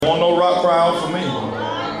out for me.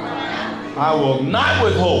 I will not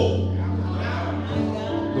withhold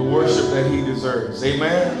the worship that he deserves.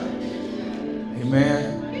 Amen.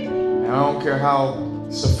 Amen. And I don't care how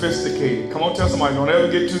sophisticated. Come on, tell somebody, don't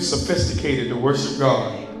ever get too sophisticated to worship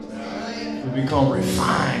God. We become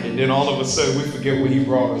refined, and then all of a sudden we forget where he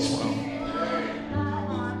brought us from.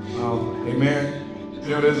 Amen. You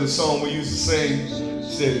know, there's a song we used to sing. It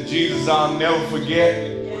said, Jesus, I'll never forget.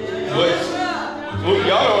 Y'all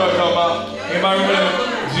know what I'm talking about. Anybody remember?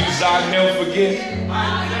 Jesus, I'll never forget.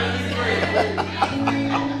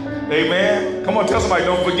 Amen. Come on, tell somebody,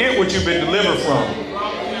 don't forget what you've been delivered from.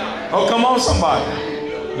 Oh, come on, somebody.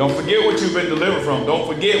 Don't forget what you've been delivered from. Don't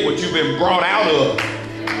forget what you've been brought out of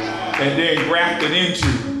and then grafted into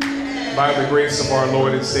by the grace of our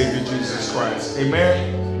Lord and Savior Jesus Christ.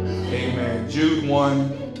 Amen. Amen. Jude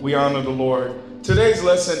 1, we honor the Lord. Today's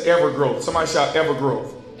lesson, Evergrowth. Somebody shout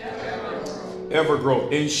Evergrowth.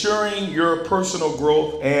 Evergrowth. Ensuring your personal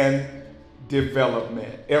growth and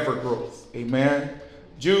development. Evergrowth. Amen.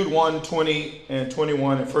 Jude 1, 20 and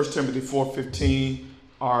 21 and 1 Timothy 4:15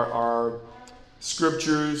 are our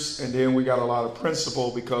scriptures, and then we got a lot of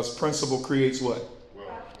principle, because principle creates what?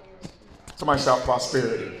 Somebody shout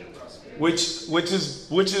prosperity. Which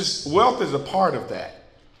is wealth is a part of that.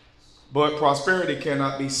 But prosperity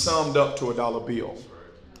cannot be summed up to a dollar bill.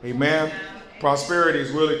 Amen. Prosperity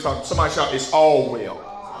is really talking. Somebody shout, it's all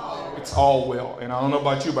well. It's all well. And I don't know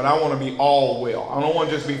about you, but I want to be all well. I don't want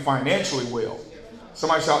to just be financially well.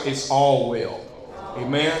 Somebody shout, it's all well.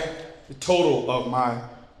 Amen. The total of my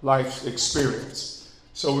life's experience.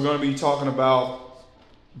 So we're going to be talking about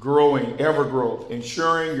growing, ever growth,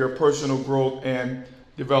 ensuring your personal growth and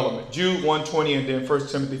development. Jude 1:20 and then 1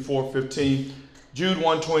 Timothy 4:15. Jude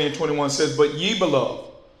 1:20 and 21 says, but ye beloved,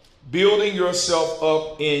 building yourself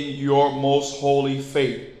up in your most holy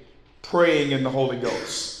faith, praying in the Holy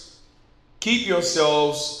Ghost. Keep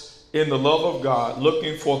yourselves in the love of God,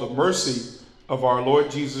 looking for the mercy of our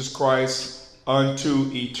Lord Jesus Christ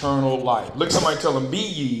unto eternal life. Look, somebody tell them, be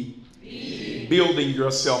ye building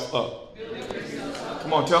yourself up.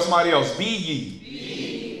 Come on, tell somebody else, be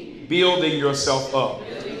ye building yourself up.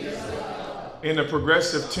 In the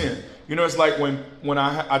progressive tense. You know, it's like when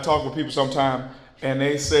I talk with people sometimes and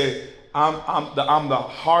they say, I'm the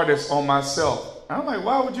hardest on myself. And I'm like,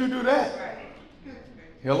 why would you do that?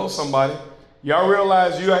 Hello, somebody. Y'all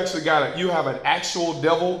realize you actually you have an actual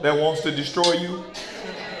devil that wants to destroy you?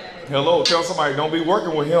 Hello, tell somebody, don't be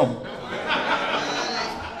working with him.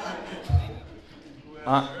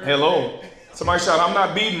 Hello. Somebody shout, I'm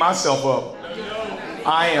not beating myself up.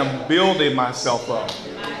 I am building myself up.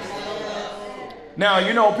 Now,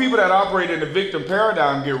 you know, people that operate in the victim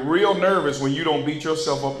paradigm get real nervous when you don't beat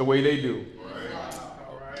yourself up the way they do.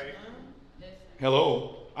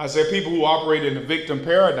 Hello. I said people who operate in the victim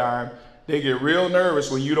paradigm, they get real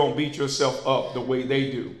nervous when you don't beat yourself up the way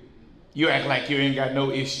they do. You act like you ain't got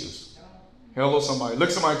no issues. Hello, somebody.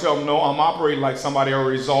 Look, somebody tell them, no, I'm operating like somebody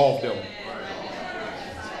already resolved them.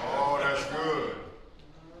 Oh, that's good.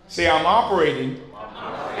 See, I'm operating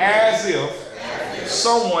as if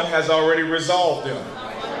someone has already resolved them.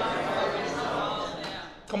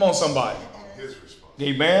 Come on, somebody.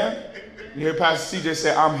 Amen. You hear Pastor CJ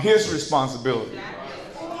say, I'm his responsibility.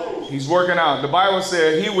 He's working out. The Bible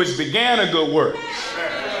said, he which began a good work.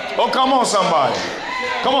 Oh, come on, somebody.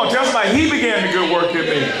 Come on, tell somebody, he began the good work in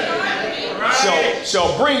me.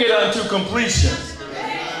 Shall bring it unto completion.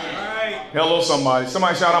 Hello, somebody.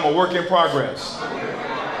 Somebody shout, I'm a work in progress.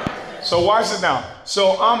 So watch this now.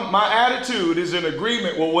 So my attitude is in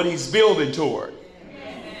agreement with what he's building toward.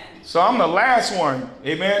 So I'm the last one.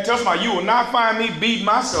 Amen. Tell somebody, you will not find me beating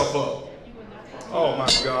myself up. Oh my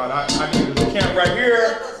God. I need to camp right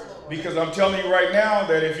here, because I'm telling you right now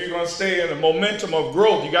that if you're going to stay in the momentum of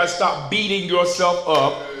growth, you got to stop beating yourself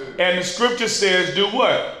up. And the scripture says, do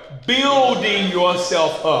what? Building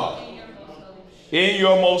yourself up in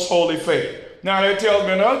your most holy faith. Now that tells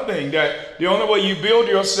me another thing, that the only way you build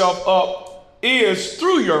yourself up is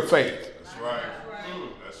through your faith. That's right.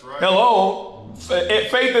 That's right. Hello.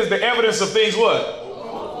 Faith is the evidence of things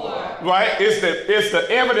what? Right? It's the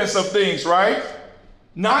evidence of things, right?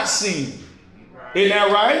 Not seen. Isn't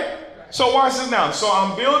that right? So watch this now. So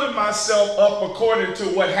I'm building myself up according to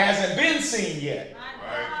what hasn't been seen yet.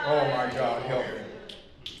 Oh my God, help me.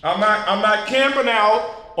 I'm not camping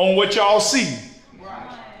out on what y'all see.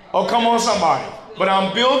 Oh, come on, somebody. But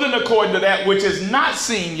I'm building according to that which is not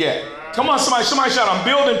seen yet. Come on, somebody shout, I'm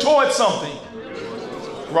building towards something.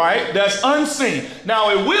 Right? That's unseen. Now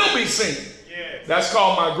it will be seen. That's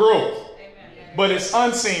called my growth. But it's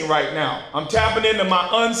unseen right now. I'm tapping into my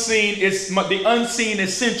unseen, the unseen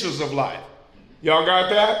essentials of life. Y'all got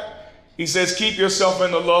that? He says, keep yourself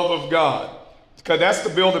in the love of God. Because that's the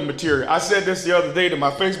building material. I said this the other day to my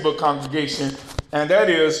Facebook congregation, and that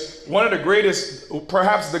is one of the greatest,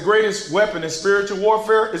 perhaps the greatest weapon in spiritual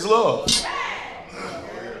warfare is love.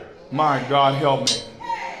 My God, help me.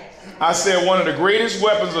 I said one of the greatest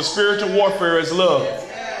weapons of spiritual warfare is love.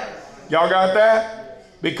 Y'all got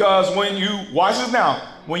that? Because when you, watch this now,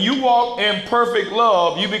 when you walk in perfect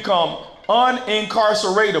love, you become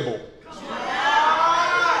unincarceratable.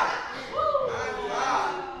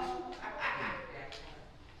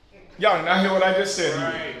 Y'all did not hear what I just said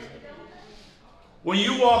to you. When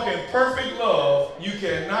you walk in perfect love, you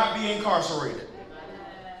cannot be incarcerated.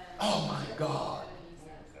 Oh my God.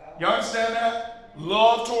 You understand that?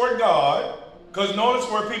 Love toward God. Because notice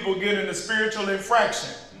where people get into spiritual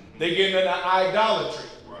infraction. They get into idolatry.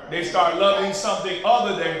 They start loving something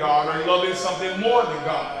other than God or loving something more than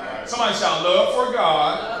God. Somebody shout love for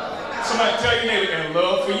God. Somebody tell your neighbor, and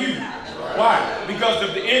love for you. Why? Because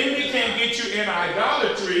if the enemy can't get you in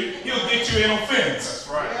idolatry, he'll get you in offense. That's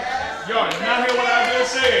right. Y'all did not hear what I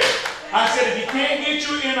just said. I said if he can't get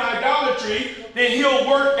you in idolatry, then he'll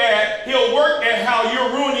work at how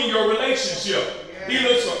you're ruining your relationship. He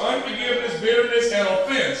looks for unforgiveness, bitterness, and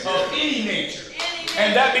offense of any nature.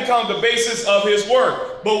 And that becomes the basis of his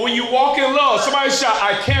work. But when you walk in love, somebody shout,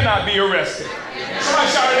 I cannot be arrested. Somebody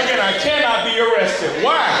shout it again, I cannot be arrested.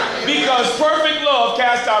 Why? Because perfect love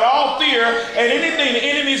casts out all fear, and anything the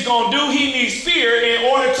enemy's going to do, he needs fear in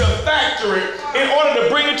order to factor it, in order to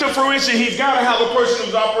bring it to fruition. He's got to have a person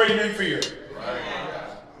who's operating in fear.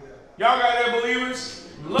 Y'all got that, believers?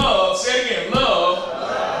 Love, say it again,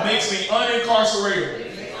 love makes me unincarceratable.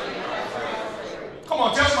 Come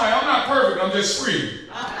on, tell somebody, I'm not perfect, I'm just free.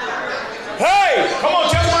 Hey, come on,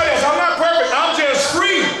 tell somebody else, I'm not perfect, I'm just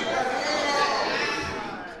free.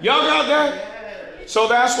 Y'all got that? So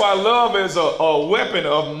that's why love is a weapon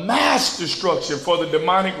of mass destruction for the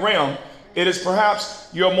demonic realm. It is perhaps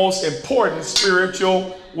your most important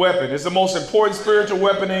spiritual weapon. It's the most important spiritual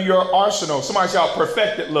weapon in your arsenal. Somebody shout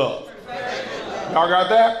perfected love. Y'all got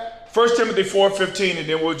that? 1 Timothy 4:15, and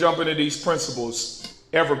then we'll jump into these principles,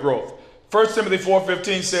 ever growth. 1 Timothy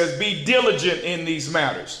 4:15 says, be diligent in these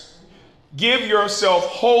matters. Give yourself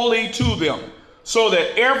wholly to them, so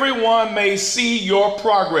that everyone may see your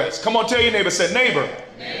progress. Come on, tell your neighbor, say, neighbor,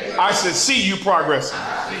 I said, see you progressing.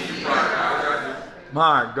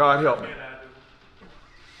 My God, help me.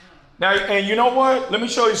 Now, and you know what? Let me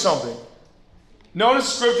show you something. Notice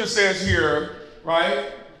scripture says here,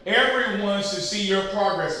 right? Everyone should see your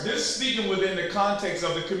progress. This is speaking within the context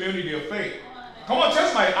of the community of faith. Come on, tell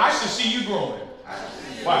somebody, I should see you growing.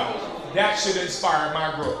 Wow, that should inspire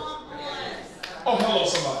my growth. Oh, hello,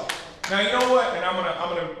 somebody. Now, you know what? And I'm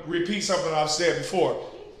gonna repeat something I've said before.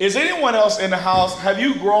 Is anyone else in the house, have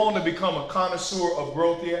you grown to become a connoisseur of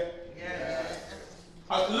growth yet? Yes.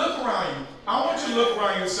 Look around you. I want you to look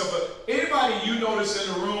around yourself. Anybody you notice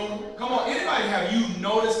in the room, come on, anybody have you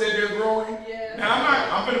noticed that they're growing? Yes. Now,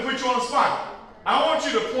 I'm going to put you on the spot. I want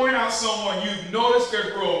you to point out someone you've noticed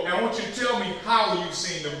their growth, and I want you to tell me how you've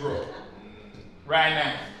seen them grow. Right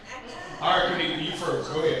now. All right, Kanika, you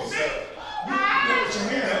first. Go ahead. You put your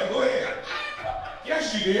hand up. Go ahead.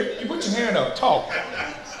 Yes, you did. You put your hand up. Talk.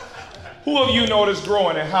 Who have you noticed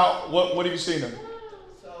growing, and how? What have you seen them?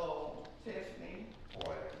 So, Tiffany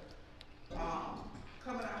Porter,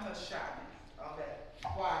 coming out her shopping, all that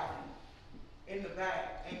quiet in the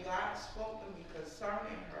back, and God spoke to me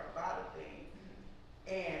concerning her about a thing,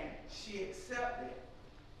 and she accepted,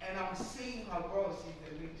 and I'm seeing her grow.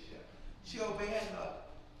 She's in leadership. She's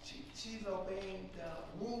obeying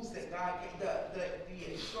the rules that God gave,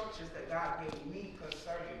 the instructions that God gave me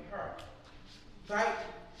concerning her. Right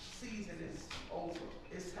season is over.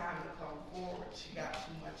 It's time to come forward. She got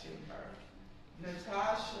too much in her.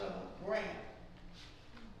 Natasha Grant,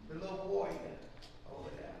 the little warrior over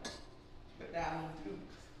there, put down the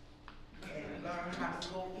Dukes and learn how to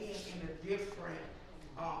go in a different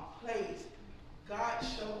place. God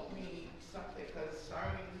showed me something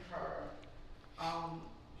concerning her.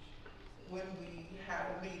 When we had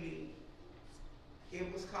a meeting,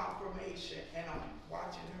 it was confirmation, and I'm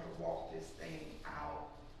watching her walk this thing out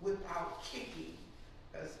without kicking.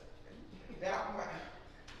 That way.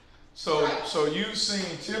 So you've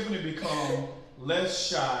seen Tiffany become less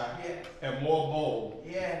shy yes. and more bold.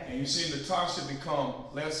 Yes. And you've seen Natasha become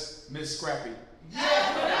less Miss Scrappy. Yes.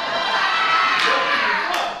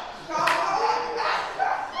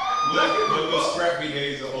 Look, the scrappy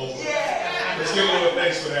days are over. Yeah. Let's give a little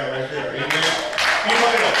thanks for that right there. Amen.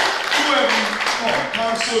 Anybody else? Who have you, come on,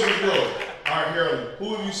 connoisseur of growth. All right, Harold,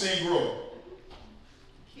 who have you seen grow?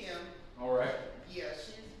 Kim. All right. Yeah,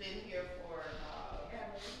 she's been here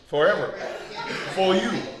for Forever. For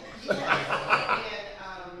you. And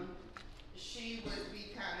she would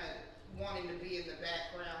be kind of wanting to be in the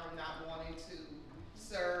background, not wanting to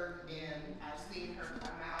serve. And I've seen her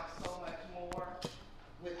come out so much more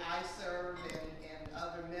with I Serve and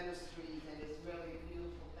other ministries, and it's really a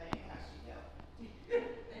beautiful thing how she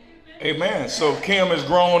helped. Amen. So Kim has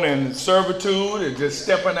grown in servitude and just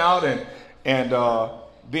stepping out and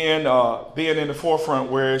being in the forefront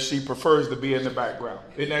where she prefers to be in the background.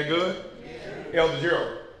 Isn't that good? Yeah. Elder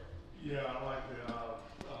Gerald. Yeah, I like to talk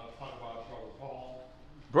about Brother Paul.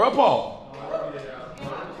 Brother Paul. Brother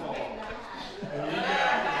Paul.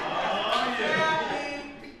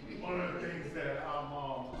 One of the things that I'm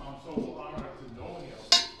so honored to know him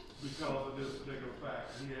because of this particular fact.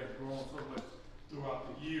 He has grown so much throughout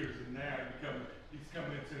the years, and now he's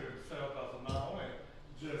coming into himself as not only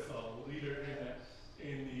just a leader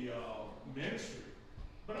in the ministry,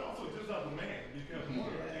 but also just as a man. Because one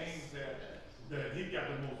of the things that he got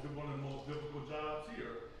one of the most difficult jobs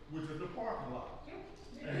here, which is the parking lot,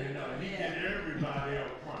 and he get everybody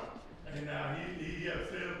up front. And now he has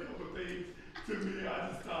said a couple of things to me. I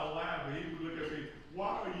just started laughing. He would look at me, "Why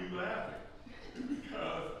are you laughing?"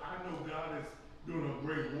 Because I know God is doing a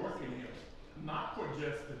great work in him. Not for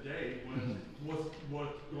just today, but what's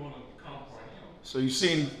going to come for him. So you've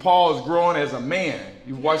seen Paul's growing as a man.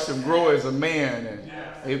 You've watched him grow as a man and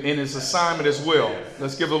in his assignment as well.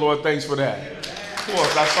 Let's give the Lord thanks for that. Of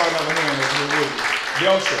course, I saw another hand as we would.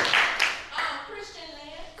 Delcia.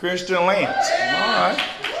 Christian Lance. All right.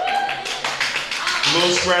 A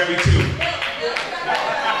little scrappy too.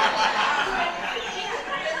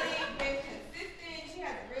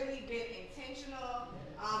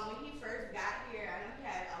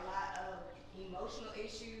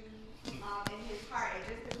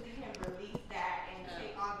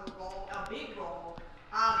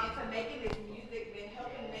 And to making this music, been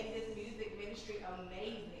helping make this music ministry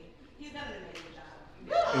amazing. He's done an amazing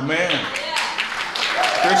job. Amen.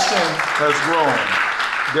 Christian has grown.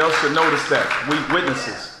 They'll should notice that. We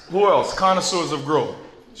witnesses. Who else? Connoisseurs of growth.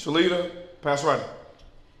 Shalita, Pastor Rodney.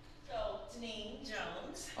 So, Janine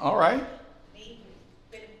Jones. All right. Me,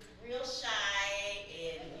 been real shy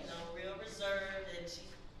and, real reserved. And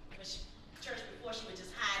church before, she would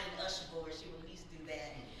just hide in usher board. She would at least do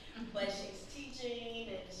that. But she's teaching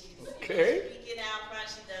and she's speaking out front.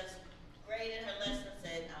 She does great in her lessons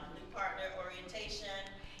at new partner orientation.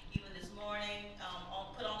 Even this morning,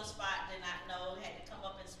 put on the spot, did not know, had to come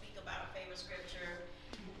up and speak about her favorite scripture.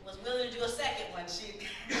 Was willing to do a second one. So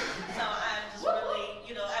I'm just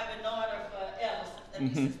really, I've been knowing her forever,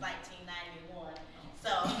 since 1991.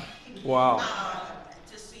 So, wow.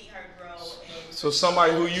 To see her grow. So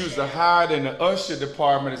somebody who used to hide in the usher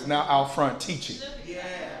department is now out front teaching. Yeah.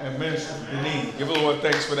 And Minister Denise. Give the Lord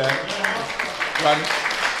thanks for that. Rodney.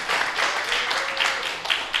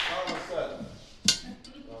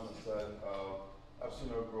 Donna Sutton, I've seen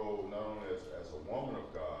her grow not only as a woman of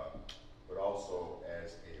God, but also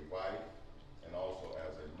as a wife and also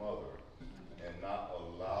as a mother, and not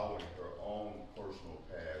allowing her own personal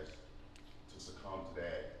past to succumb to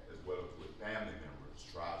that, as well as with family members,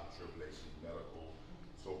 trials and tribulations, medical,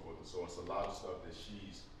 so forth and so on. It's a lot of stuff that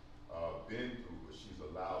she's been through, but she's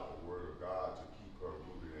allowed the Word of God to keep her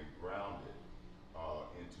rooted and grounded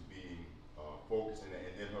into being focused, and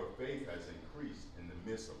her faith has increased in the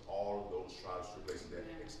midst of all of those trials and tribulations that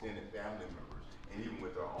extended family members, and even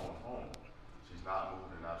with her own home. She's not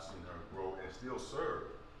moved, and I've seen her grow and still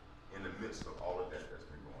serve in the midst of all of that that's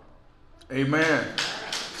been going on. Amen.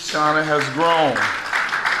 Shauna has grown.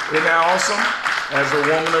 Isn't that awesome? As a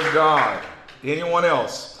woman of God. Anyone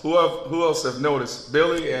else? Who else have noticed?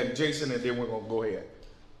 Billy and Jason, and then we're going to go ahead.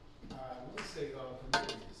 Let me say,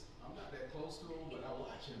 Cornelius, I'm not that close to him, but I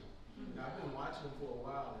watch him. Now, I've been watching him for a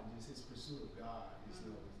while, and just his pursuit of God,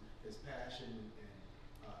 his passion, and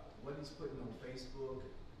what he's putting on Facebook,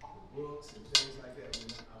 the books, and things like that.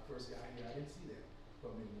 When I first got here, I didn't see that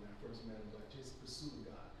from him when I first met him, but just pursuit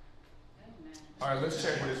of God. All right, let's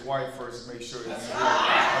check with his wife first and make sure that he's real.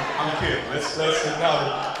 I'm kidding. Let's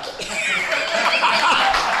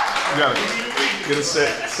you gotta get a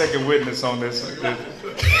second witness on this.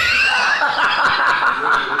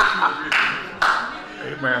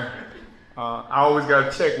 Amen. I always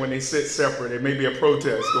gotta check when they sit separate. There may be a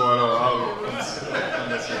protest going on.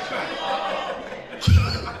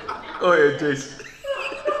 Go ahead, Jason.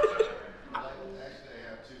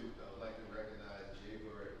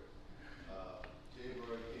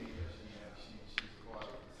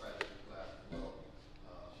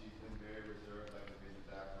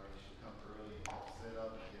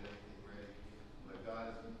 God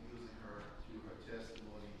has been using her through her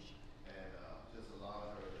testimony and just allowing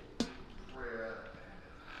her to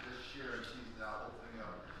she's now opening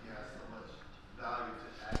up. She has so much value to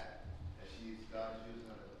add, and God is using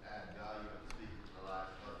her to add value and speak to the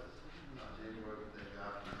lives of others. Jackie Bird, we thank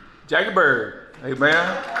God for you. Jackie Bird, amen.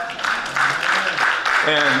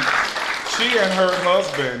 And she and her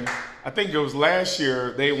husband, I think it was last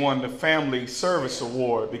year, they won the Family Service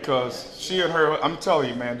Award because she and her, I'm telling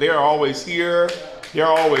you, man, they're always here. They're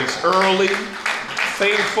always early,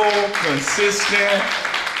 faithful, consistent.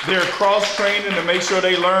 They're cross-training to make sure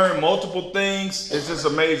they learn multiple things. It's just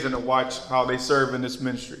amazing to watch how they serve in this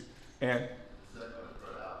ministry. And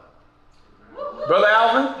Brother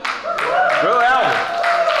Alvin? Brother Alvin.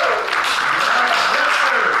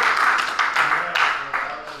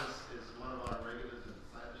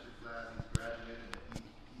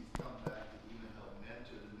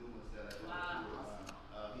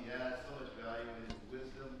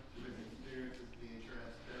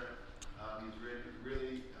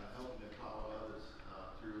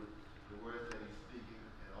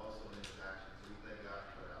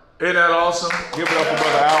 Isn't that awesome? Give it up for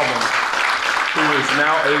Brother Alvin, who is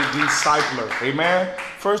now a discipler. Amen.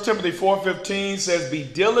 1 Timothy 4:15 says, be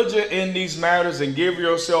diligent in these matters and give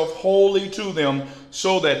yourself wholly to them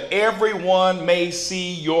so that everyone may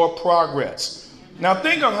see your progress. Now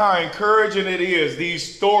think of how encouraging it is,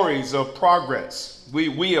 these stories of progress.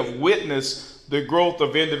 We have witnessed the growth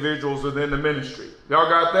of individuals within the ministry. Y'all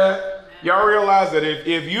got that? Y'all realize that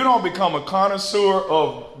if you don't become a connoisseur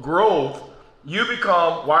of growth, you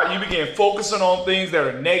begin focusing on things that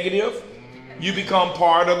are negative. You become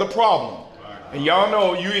part of the problem. And y'all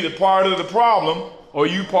know you're either part of the problem or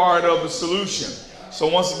you part of the solution. So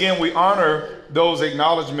once again, we honor those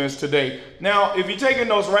acknowledgments today. Now, if you're taking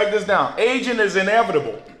notes, write this down. Aging is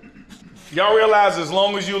inevitable. Y'all realize as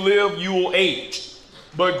long as you live, you will age.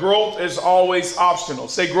 But growth is always optional.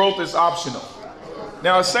 Say growth is optional.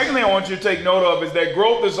 Now, the second thing I want you to take note of is that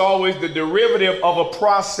growth is always the derivative of a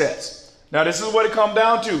process. Now, this is what it comes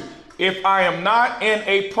down to. If I am not in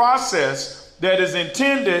a process that is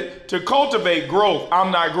intended to cultivate growth,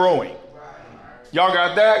 I'm not growing. Y'all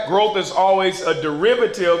got that? Growth is always a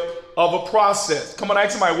derivative of a process. Come on,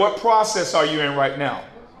 ask somebody, what process are you in right now?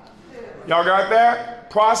 Y'all got that?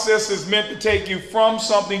 Process is meant to take you from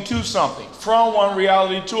something to something, from one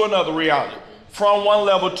reality to another reality, from one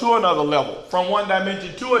level to another level, from one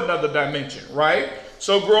dimension to another dimension, right?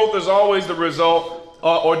 So growth is always the result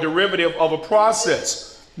or derivative of a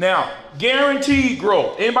process. Now, guaranteed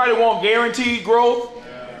growth. Anybody want guaranteed growth?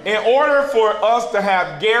 In order for us to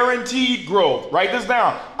have guaranteed growth, write this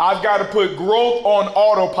down. I've got to put growth on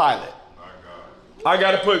autopilot. I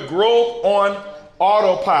got to put growth on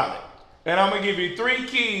autopilot. And I'm going to give you 3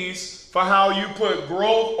 keys for how you put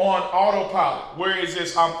growth on autopilot. Where is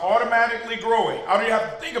this? I'm automatically growing. I don't even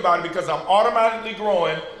have to think about it because I'm automatically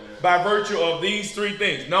growing by virtue of these 3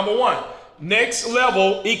 things. Number 1. Next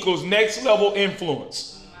level equals next level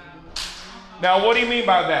influence. Now, what do you mean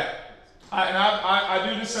by that? I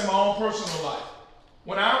do this in my own personal life.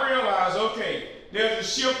 When I realize, okay, there's a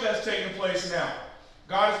shift that's taking place now.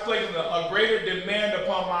 God is placing a greater demand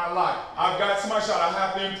upon my life. I've got somebody shout, I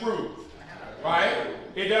have to improve. Right?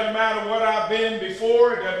 It doesn't matter what I've been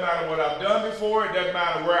before. It doesn't matter what I've done before. It doesn't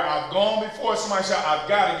matter where I've gone before. Somebody shout, I've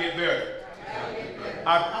got to get better.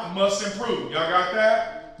 I must improve. Y'all got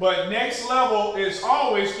that? But next level is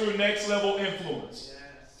always through next level influence.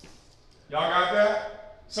 Y'all got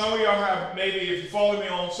that? Some of y'all have, maybe if you follow me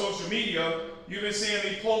on social media, you've been seeing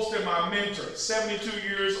me posting my mentor, 72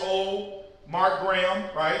 years old, Mark Graham,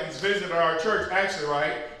 right? He's visited our church, actually,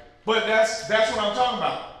 right? But that's what I'm talking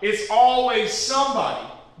about. It's always somebody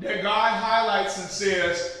that God highlights and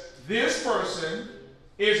says, this person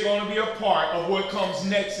is going to be a part of what comes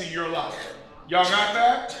next in your life. Y'all got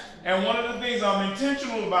that? And one of the things I'm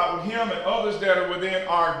intentional about with him and others that are within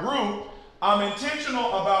our group, I'm intentional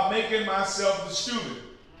about making myself the student.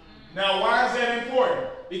 Now, why is that important?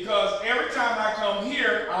 Because every time I come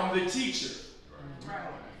here, I'm the teacher.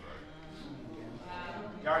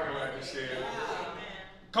 Y'all know what I just said.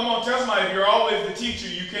 Come on, tell somebody, if you're always the teacher,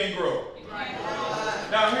 you can't grow.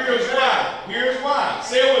 Now, here's why. Here's why.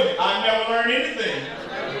 Say it with me. I never learned anything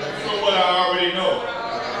from what I already know.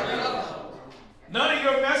 None of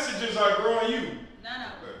your messages are growing you.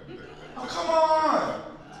 Oh, come on.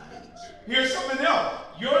 Here's something else.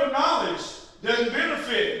 Your knowledge doesn't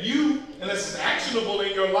benefit you unless it's actionable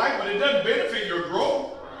in your life, but it doesn't benefit your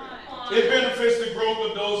growth. It benefits the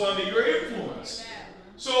growth of those under your influence.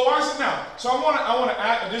 So watch it now. So I want to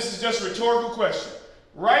ask, this is just a rhetorical question.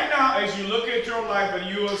 Right now, as you look at your life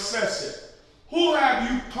and you assess it, who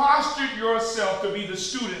have you postured yourself to be the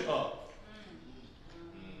student of?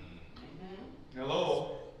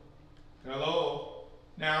 Hello? Hello?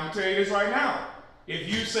 Now, I'm going to tell you this right now. If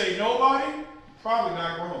you say nobody, you're probably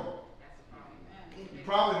not growing. You're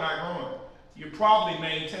probably not growing. You're probably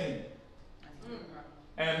maintaining.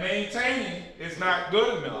 And maintaining is not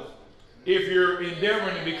good enough if you're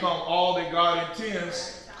endeavoring to become all that God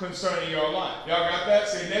intends concerning your life. Y'all got that?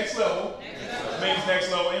 Say next level. Means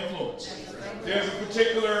next level influence. There's a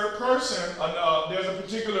particular person, there's a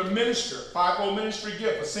particular minister, fivefold ministry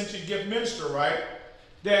gift, ascension gift minister, right?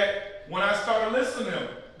 That when I started listening to them,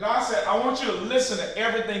 God said, I want you to listen to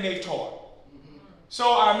everything they taught.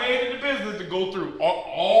 So I made it a business to go through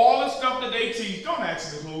all the stuff that they teach. Don't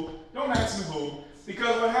ask me who. Don't ask me who.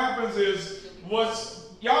 Because what happens is,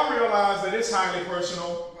 y'all realize that it's highly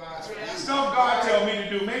personal. Stuff God tell me to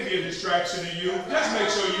do may be a distraction to you. Just make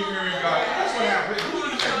sure you're hearing God. That's what happens.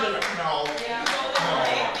 No.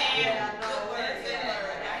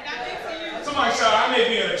 Somebody shout, I may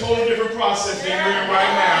be in a totally different process than you're in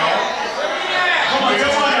right now. Come on,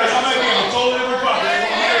 tell somebody else, I may be in a totally different process.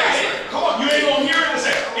 Come on, you ain't going to hear it and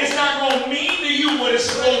say, it's not going to mean to you what it's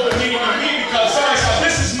supposed to mean to me, because somebody said,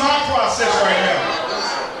 this is my process right now.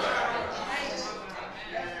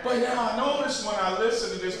 But now I notice when I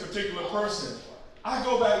listen to this particular person, I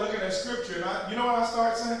go back looking at scripture, and you know what I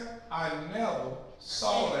start saying? I never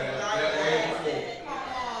saw that way before.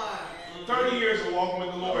 30 years of walking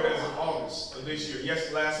with the Lord as of August of this year.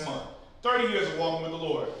 Yes, last month. 30 years of walking with the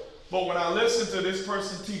Lord. But when I listen to this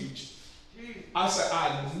person teach, I said,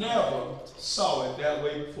 I never saw it that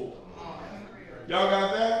way before. Y'all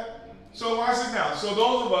got that? So watch it now. So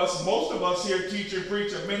those of us, most of us here teach and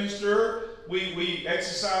preach and minister. We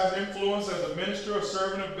exercise influence as a minister, a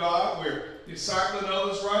servant of God. We're discipling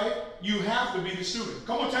others, right? You have to be the student.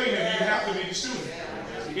 Come on, tell you that you have to be the student.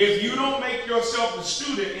 If you don't make yourself the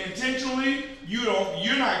student intentionally,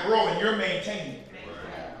 you're not growing, you're maintaining.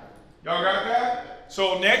 Y'all got that?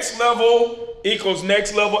 So next level equals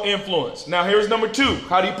next level influence. Now here's number 2.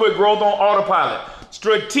 How do you put growth on autopilot?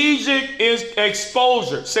 Strategic is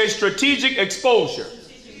exposure. Say strategic exposure.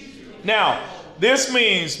 Now, this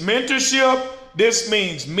means mentorship. This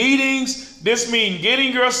means meetings. This means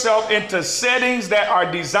getting yourself into settings that are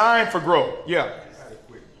designed for growth. Yeah. I had a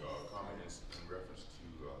quick comment in reference to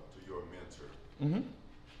your mentor.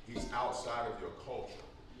 He's outside of your culture.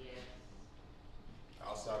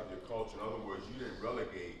 Outside of your culture. In other words, you didn't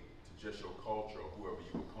relegate to just your culture or whoever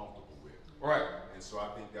you were comfortable with. Right. And so I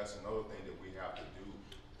think that's another thing that we have to do.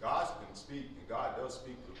 God can speak, and God does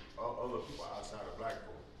speak to other people outside of black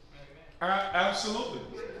folk. Absolutely.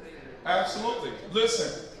 Absolutely.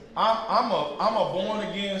 Listen, I'm a born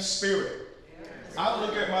again spirit. I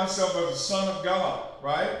look at myself as a son of God,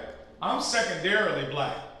 right? I'm secondarily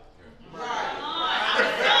black. I'm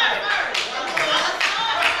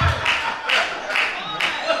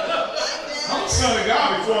a son of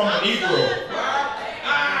God before I'm a Negro.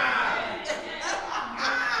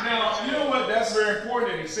 Now, you know what? That's very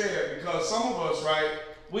important that he said, because some of us, right,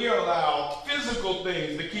 we allow physical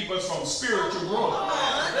things to keep us from spiritual growth.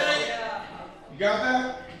 You got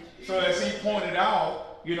that? So as he pointed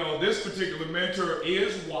out, you know, this particular mentor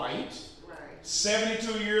is white,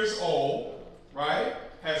 72 years old, right?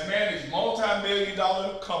 Has managed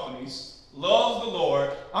multi-million-dollar companies, loves the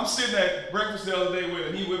Lord. I'm sitting at breakfast the other day with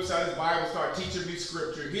him. He whips out his Bible, start teaching me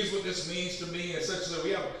scripture. Here's what this means to me, and such and such.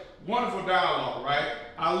 We have a wonderful dialogue, right?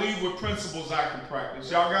 I leave with principles I can practice.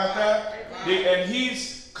 Y'all got that? And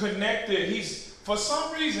he's connected. For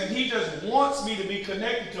some reason, he just wants me to be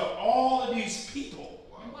connected to all of these people.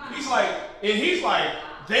 He's like,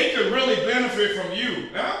 they could really benefit from you.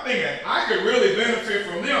 And I'm thinking, I could really benefit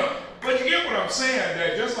from them. But you get what I'm saying,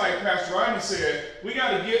 that just like Pastor Rodney said, we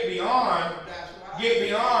got to get beyond,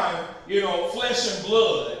 you know, flesh and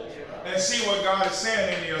blood and see what God is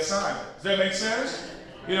saying in the assignment. Does that make sense?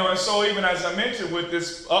 You know, and so even as I mentioned with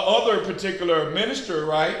this other particular minister,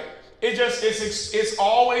 right, it's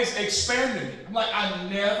always expanding. I'm like, I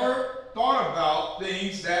never thought about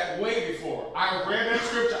things that way before. I read that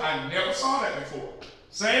scripture, I never saw that before.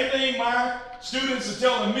 Same thing my students are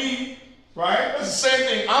telling me, right? That's the same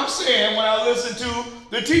thing I'm saying when I listen to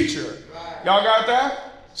the teacher. Y'all got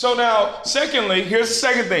that? So now, secondly, here's the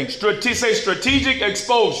second thing. Say strategic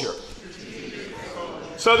exposure.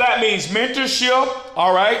 So that means mentorship,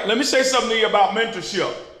 all right? Let me say something to you about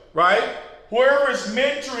mentorship, right? Whoever is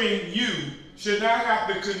mentoring you should not have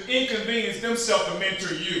to inconvenience themselves to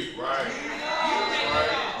mentor you. Right.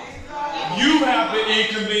 You have to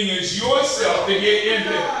inconvenience yourself to get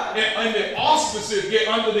under the auspices, get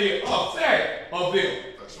under the effect of them.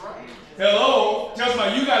 That's right. Hello? Tell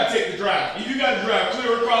somebody, you got to take the drive. If you got to drive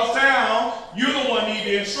clear across town, you're the one need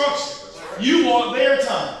the instruction. You want their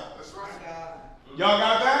time. That's right. Y'all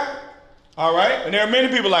got that? All right? And there are many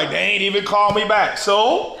people like, they ain't even called me back.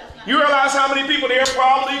 So you realize how many people they're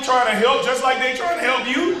probably trying to help just like they're trying to help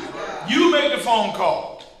you? You make the phone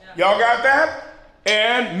call. Y'all got that?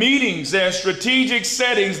 And meetings and strategic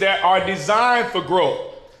settings that are designed for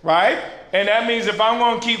growth, right? And that means if I'm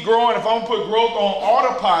going to keep growing, if I'm going to put growth on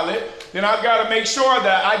autopilot, then I've got to make sure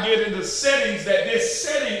that I get into settings that this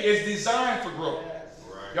setting is designed for growth.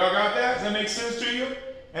 Y'all got that? Does that make sense to you?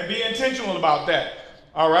 And be intentional about that.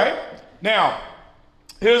 All right? Now,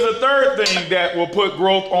 here's a third thing that will put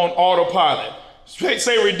growth on autopilot.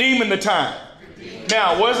 Say redeeming the time.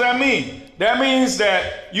 Now, what does that mean? That means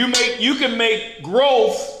that you can make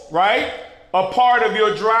growth, right, a part of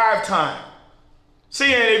your drive time.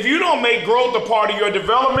 See, and if you don't make growth a part of your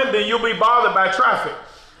development, then you'll be bothered by traffic.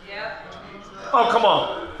 Oh, come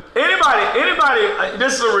on. Anybody,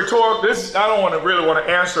 this is a rhetorical, I don't really want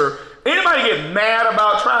to answer. Anybody get mad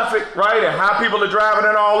about traffic, right, and how people are driving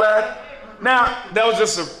and all that? Now, that was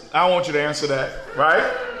just I want you to answer that, right?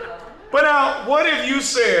 But now, what if you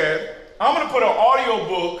said, I'm going to put an audio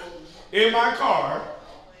book in my car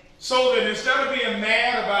so that instead of being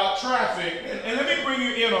mad about traffic, and let me bring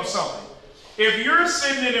you in on something. If you're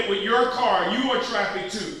sitting in it with your car, you are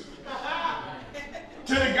traffic too.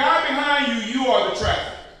 To the guy behind you, you are the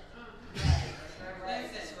traffic.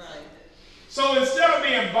 So instead of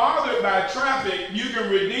being bothered by traffic, you can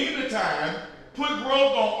redeem the time, put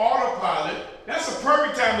growth on autopilot. That's a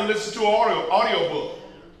perfect time to listen to an audio book.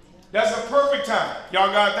 That's a perfect time.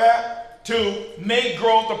 Y'all got that? To make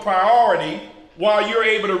growth a priority while you're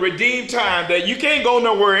able to redeem time that you can't go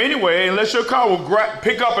nowhere anyway unless your car will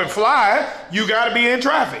pick up and fly. You got to be in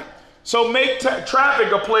traffic. So make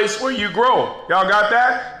traffic a place where you grow. Y'all got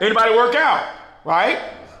that? Anybody work out?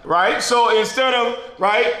 Right? So instead of,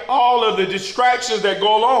 all of the distractions that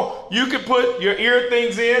go along, you can put your ear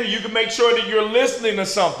things in. You can make sure that you're listening to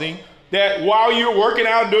something that while you're working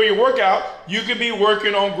out and doing your workout, you can be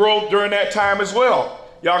working on growth during that time as well.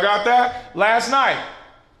 Y'all got that? Last night.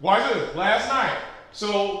 Watch this. Last night.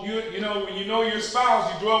 So, you know, when you know your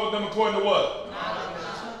spouse, you dwell with them according to what?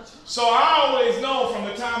 So I always know from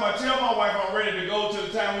the time I tell my wife I'm ready to go to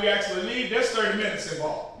the time we actually leave, there's 30 minutes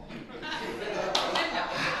involved.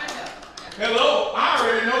 Hello? I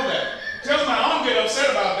already know that. Tell me I don't get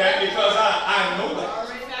upset about that because I know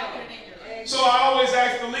that. So I always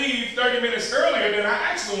ask to leave 30 minutes earlier than I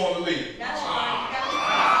actually want to leave.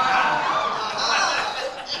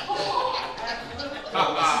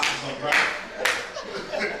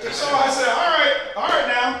 So I said, all right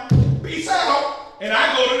now, peace out. And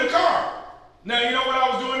I go to the car. Now, you know what I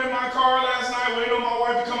was doing in my car last night waiting on my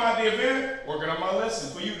wife to come out the event? Working on my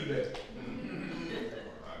lesson for you today.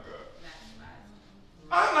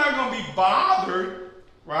 I'm not going to be bothered,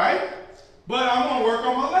 right? But I'm going to work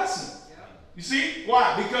on my lesson. You see?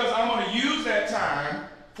 Why? Because I'm going to use that time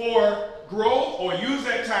for growth or use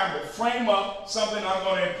that time to frame up something I'm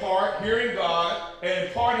going to impart, hearing God, and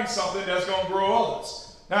imparting something that's going to grow others.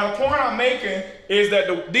 Now, the point I'm making is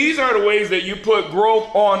that these are the ways that you put growth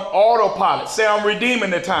on autopilot. Say, I'm redeeming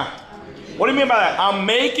the time. What do you mean by that? I'm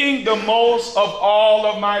making the most of all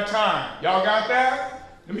of my time. Y'all got that?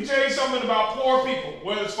 Let me tell you something about poor people,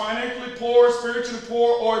 whether it's financially poor, spiritually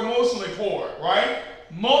poor, or emotionally poor, right?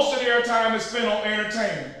 Most of their time is spent on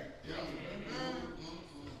entertainment.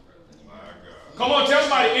 Come on, tell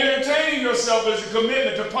somebody, entertaining yourself is a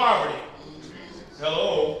commitment to poverty.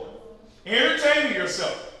 Hello? Entertaining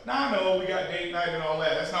yourself. Now, I know we got date night and all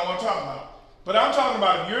that. That's not what I'm talking about. But I'm talking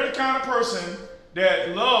about if you're the kind of person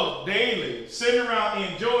that loves daily sitting around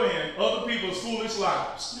enjoying other people's foolish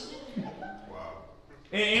lives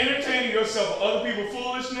and entertaining yourself with other people's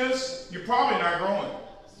foolishness, you're probably not growing.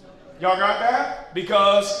 Y'all got that?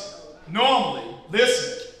 Because normally,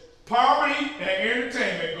 listen, poverty and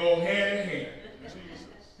entertainment go hand in hand.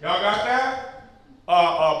 Y'all got that?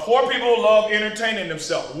 Poor people love entertaining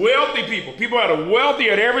themselves. Wealthy people that are wealthy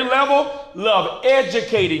at every level, love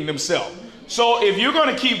educating themselves. So if you're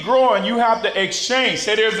going to keep growing, you have to exchange.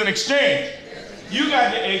 Say there's an exchange. You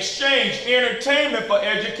got to exchange entertainment for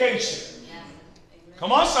education.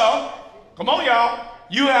 Come on, so. Come on, y'all.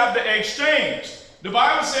 You have to exchange. The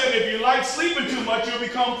Bible said if you like sleeping too much, you'll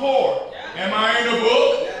become poor. Am I in the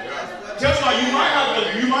book? Tell me, you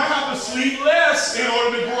might have to sleep less in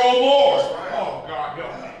order to grow more. Oh, God,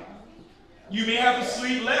 help me. You may have to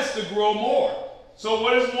sleep less to grow more. So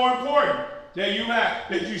what is more important? That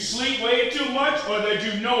you sleep way too much or that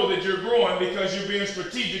you know that you're growing because you're being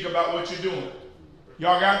strategic about what you're doing?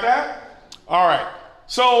 Y'all got that? All right.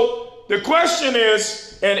 So the question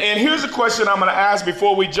is, and here's a question I'm going to ask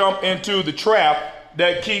before we jump into the trap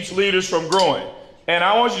that keeps leaders from growing. And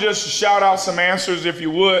I want you just to shout out some answers if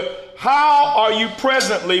you would. How are you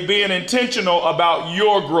presently being intentional about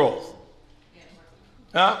your growth?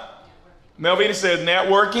 Huh? Melvina says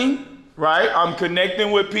networking, right? I'm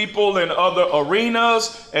connecting with people in other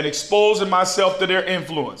arenas and exposing myself to their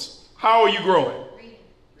influence. How are you growing?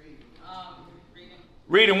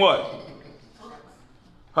 Reading what?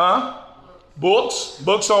 Huh? Books?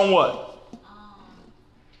 Books on what?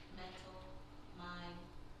 Mental, mind,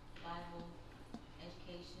 Bible,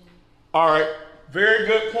 education. All right. Very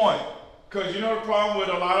good point. Because you know the problem with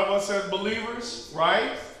a lot of us as believers,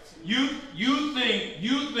 right? You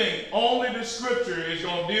think only the scripture is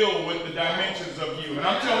going to deal with the dimensions of you. And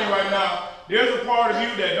I'm telling you right now, there's a part of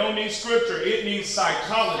you that don't need scripture. It needs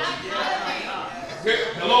psychology.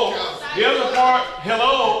 Hello. There's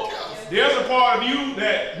a part of you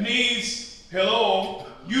that needs, you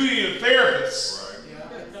need a therapist.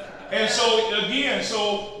 And so again,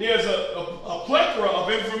 there's a plethora of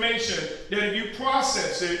information that if you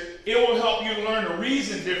process it, it will help you to learn to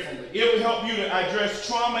reason differently. It will help you to address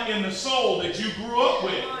trauma in the soul that you grew up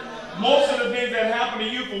with. Most of the things that happen to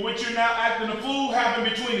you for which you're now acting a fool happened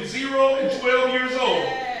between 0 and 12 years old.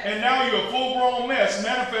 And now you're a full-grown mess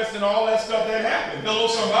manifesting all that stuff that happened. Hello,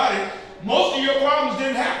 somebody. Most of your problems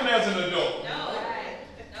didn't happen as an adult. No.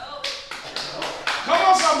 Come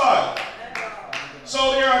on, somebody.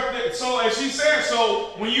 So as she said,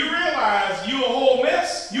 so when you realize you're a whole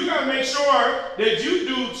mess, you got to make sure that you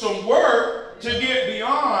do some work to get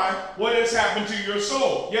beyond what has happened to your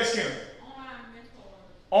soul. Yes, Kim?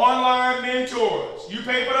 Online mentors. You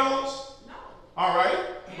pay for those? No. All right.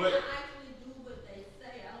 And But I actually do what they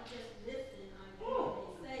say. I don't just listen. I do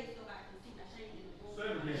what they say so I can see the change in the world.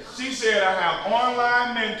 she said, I have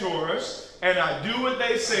online mentors and I do what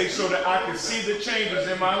they say so that I can see the changes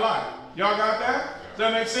in my life. Y'all got that? Does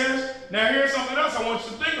that make sense? Now here's something else I want you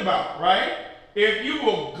to think about, right? If you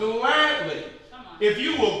will gladly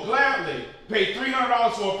pay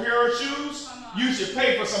 $300 for a pair of shoes, you should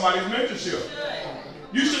pay for somebody's mentorship.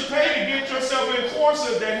 You should pay to get yourself in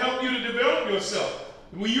courses that help you to develop yourself.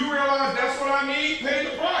 When you realize that's what I need, pay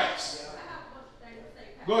the price. I have one thing to say,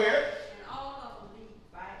 Pastor. Go ahead. And all of them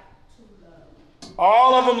lead back to love.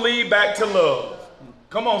 All of them lead back to love.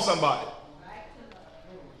 Come on, somebody. Back to love.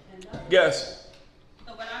 And love. Yes.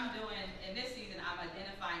 So what I'm doing in this season, I'm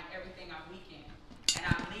identifying everything I'm weak in,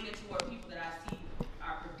 and I'm leaning toward people that I see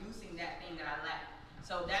are producing that thing that I lack.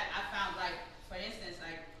 So that I found, like, for instance,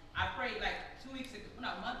 like I prayed like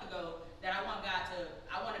a month ago that I want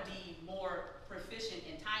to be more proficient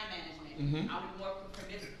in time management. I want to be more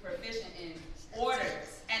proficient in order.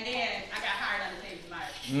 And then I got hired on the Tables Myers,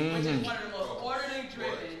 which is one of the most orderly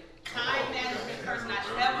driven time management person I've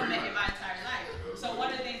ever met in my entire life. So one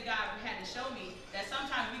of the things God had to show me that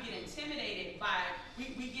sometimes we get intimidated to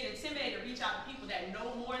reach out to people that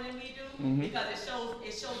know more than we do, because it shows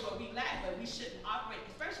what we lack, but we shouldn't operate,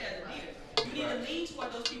 especially as a leader. You need to lean toward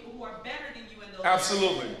those people who are better than you in those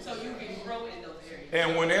Absolutely. areas, so you can grow in those areas.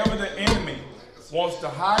 And whenever the enemy wants to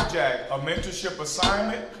hijack a mentorship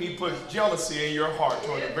assignment, he puts jealousy in your heart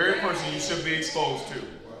toward the very person you should be exposed to.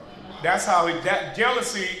 That's how that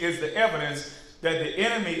jealousy is the evidence that the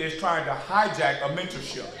enemy is trying to hijack a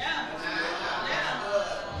mentorship.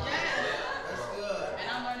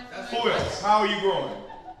 Who else? How are you growing?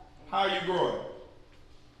 How are you growing?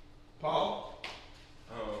 Paul?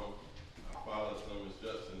 I followed some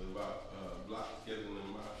instructions about block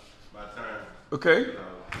scheduling my time. Okay.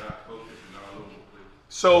 Not focusing all over the place.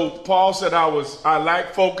 So Paul said I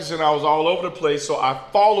lacked focus and I was all over the place, so I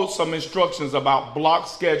followed some instructions about block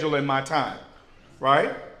scheduling my time.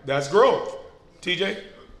 Right? That's growth. TJ?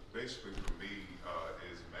 Basically for me,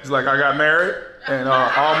 is It's like I got married and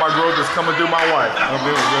all my growth is coming through my wife.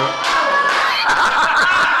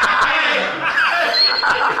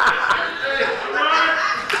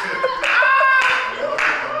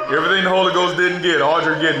 Everything the Holy Ghost didn't get,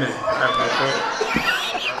 Audrey getting it. I'm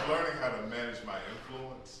learning how to manage my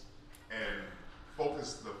influence, and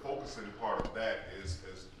the focusing part of that is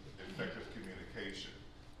effective communication.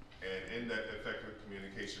 And in that effective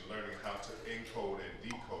communication, learning how to encode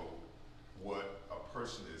and decode what a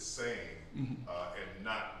person is saying, and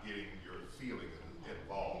not getting your feelings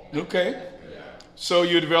involved. Okay. So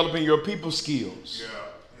you're developing your people skills. Yeah.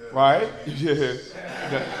 Right? Yeah.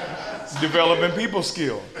 Developing people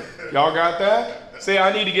skill. Y'all got that? Say,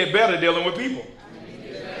 I need to get better dealing with people.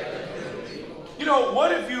 You know,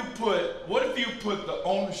 what if you put the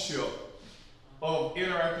ownership of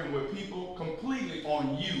interacting with people completely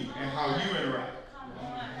on you and how you interact?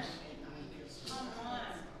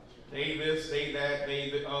 They this, they that, they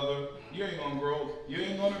the other. You ain't gonna grow. You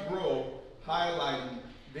ain't gonna grow highlighting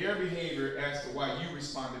their behavior as to why you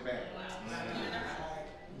responded back.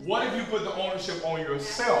 What if you put the ownership on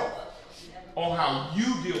yourself on how you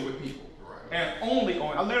deal with people? And only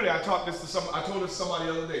on, I told this to somebody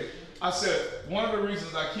the other day. I said, one of the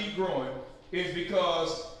reasons I keep growing is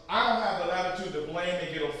because I don't have the latitude to blame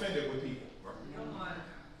and get offended with people.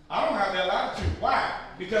 I don't have that latitude. Why?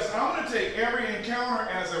 Because I'm going to take every encounter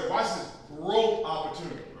as a growth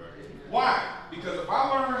opportunity. Why? Because if I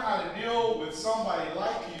learn how to deal with somebody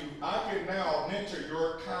like you, I can now mentor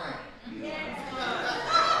your kind.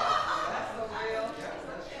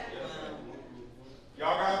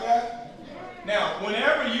 Y'all got that? Now,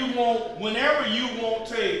 whenever you won't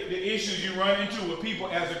take the issues you run into with people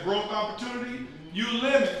as a growth opportunity, you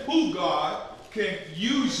limit who God can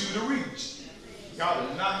use you to reach. Y'all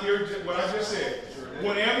did not hear what I just said.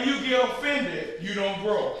 Whenever you get offended, you don't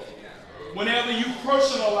grow. Whenever you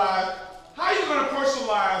personalize, how are you going to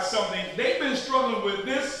personalize something? They've been struggling with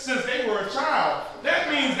this since they were a child.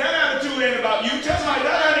 That means that attitude ain't about you. Tell somebody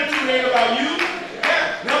that attitude ain't about you.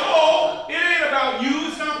 No, it ain't about you.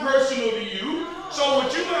 It's not personal to you. So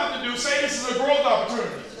what you have to do, say this is a growth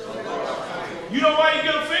opportunity. You know why you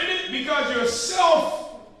get offended? Because you're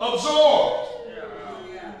self-absorbed.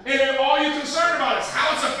 And then all you're concerned about is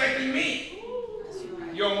how it's affecting me.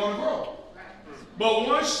 You don't want to grow. But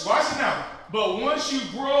watch it now. But once you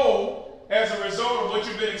grow as a result of what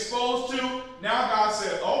you've been exposed to, now God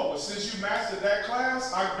said, oh, well, since you mastered that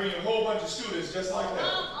class, I can bring a whole bunch of students just like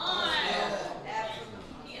that.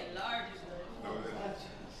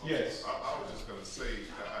 Yes. I was just going to say,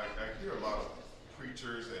 I hear a lot of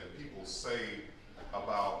preachers and people say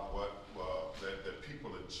about that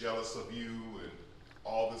people are jealous of you and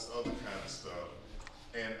all this other kind of stuff.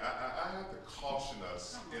 And I have to caution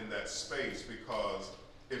us in that space, because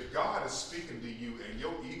if God is speaking to you and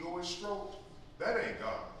your ego is stroked, that ain't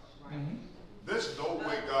God. Mm-hmm. There's no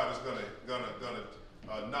way God is gonna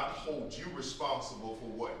not hold you responsible for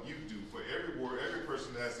what you do. For every word, every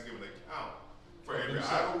person has to give an account for every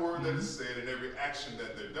idle word that is said and every action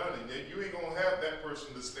that they're done. And yet you ain't gonna have that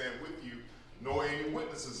person to stand with you, nor any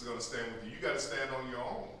witnesses are gonna stand with you. You got to stand on your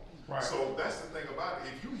own. Right. So that's the thing about it.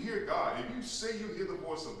 If you hear God, if you say you hear the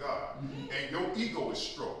voice of God, and your ego is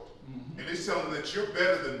stroked, and it's telling them that you're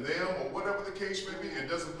better than them, or whatever the case may be, it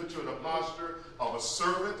doesn't put you in a posture of a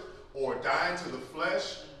servant or dying to the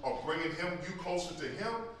flesh or bringing you closer to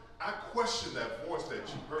him, I question that voice that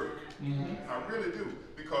you heard. I really do,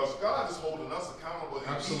 because God is holding us accountable, and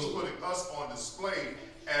Absolutely. He's putting us on display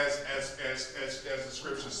as the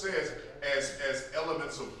scripture says, as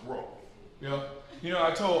elements of growth. Yeah. You know,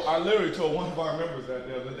 I literally told one of our members that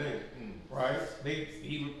the other day, right?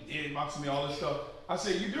 He inboxed me all this stuff. I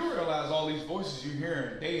said, you do realize all these voices you're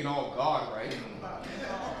hearing, they ain't all God, right?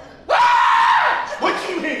 What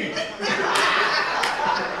you mean?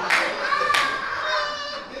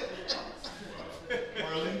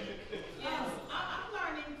 Really? Yes, I'm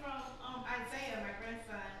learning from Isaiah, my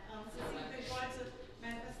grandson. Since he's been going to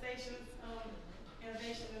manifestations,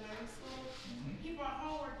 innovation and learning school, he brought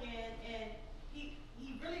homework in, and he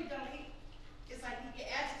really don't, it's like he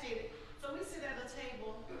get agitated. So we sit at a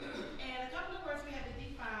table, and a couple of words we had to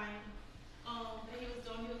define that he was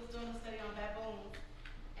doing a study on baboons.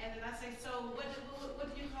 And then I say, so what do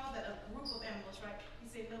you call that? A group of animals, right? He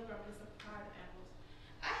said, no, girl, it's a pride of animals.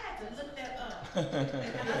 I had to look that up. And I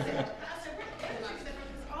said, what is it? She said, the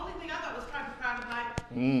only thing I thought was pride of life.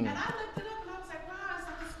 And I looked it up, and I was like, wow, it's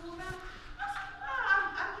like a school now. I was like,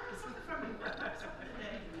 wow, I learned something from you.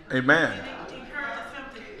 Today. Amen.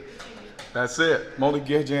 That's it. Monique,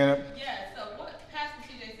 get Janet. Yeah, so what Pastor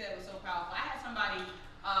TJ said was so powerful. I had somebody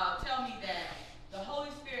tell me that the Holy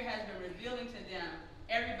Spirit has been revealing to them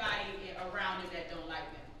everybody around them that don't like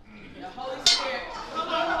them. The Holy Spirit, hold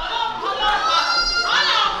on,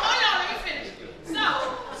 let me finish. So,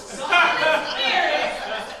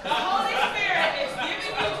 the Holy Spirit is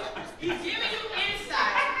giving you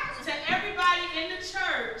insight to everybody in the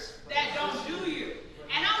church that don't do you.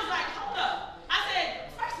 And I was like, hold up. I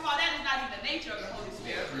said, first of all, that is not even the nature of the Holy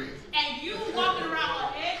Spirit. And you walking around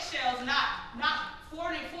on eggshells, not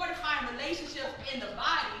fortifying relationships in the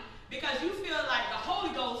body, because you feel like the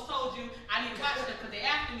Holy Ghost told you, I need to watch them because they're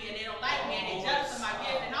after me and they don't like me and they jealous of my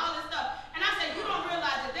gift and all this stuff. And I said, you don't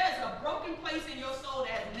realize that there's a broken place in your soul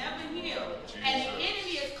that has never healed. And the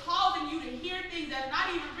enemy is causing you to hear things that's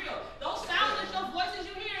not even real. Those sounds and those voices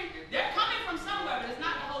you're hearing, they're coming from somewhere, but it's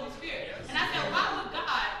not the Holy Spirit. And I said, why would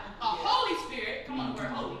God, a Holy Spirit, come on, the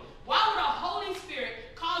word holy, why would a Holy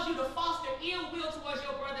Spirit cause you to foster ill will towards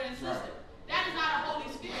your brother and sister? That is not a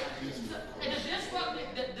Holy Spirit. And to disrupt,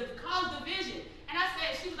 to cause division. And I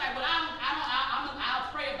said, she was like, well,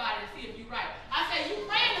 I'll pray about it and see if you're right. I said, you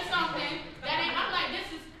pray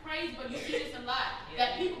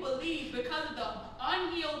believe, because of the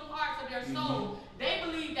unhealed parts of their soul, they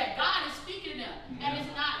believe that God is speaking to them, and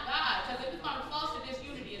it's not God. Because if it's going to foster this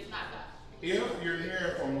unity, it's not God. If you're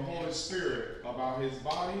hearing from the Holy Spirit about his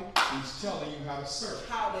body, he's telling you how to serve.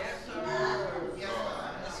 How to serve. Yes,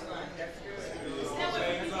 that's right. That's good.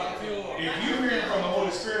 If you're hearing from the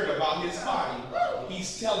Holy Spirit about his body,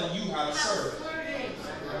 he's telling you how to serve.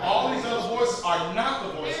 All these other voices are not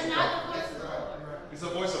the voice of God. It's the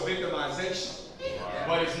voice of victimization,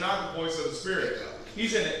 but it's not the voice of the Spirit.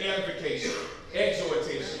 He's in the edification,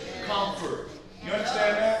 exhortation, comfort. You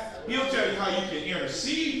understand that? He'll tell you how you can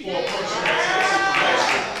intercede for a person that's in a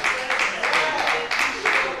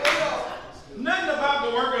situation. Nothing about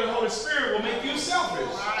the work of the Holy Spirit will make you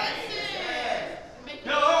selfish.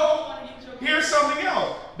 Hello? Here's something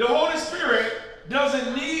else. The Holy Spirit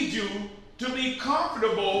doesn't need you to be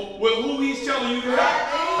comfortable with who he's telling you to help.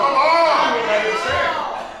 Come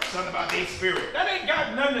on! Something about the Spirit. That ain't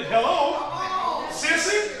got nothing to, hello?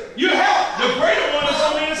 Sissy, you help. The greater one is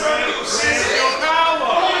on the inside of you. Sissy, your power. The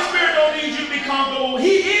Holy Spirit don't need you to be comfortable.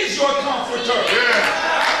 He is your comforter.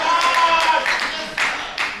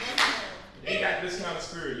 They got this kind of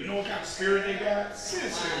spirit. You know what kind of spirit they got?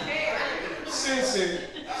 Sissy. Sissy,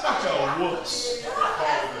 such a wuss.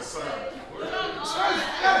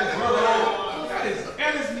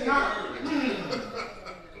 That is not.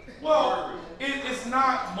 Well, it's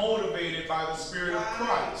not motivated by the Spirit of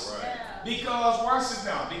Christ. Because, watch this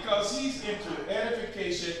now, because he's into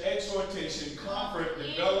edification, exhortation, comfort,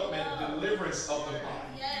 development, deliverance of the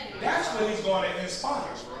body. That's what he's going to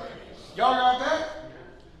inspire. Y'all got that?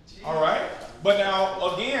 All right. But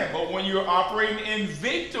now, again, but when you're operating in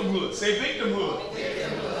victimhood, say victimhood.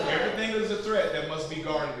 Everything is a threat that must be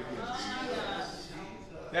guarded against.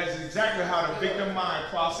 That's exactly how the victim mind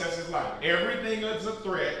processes life. Everything is a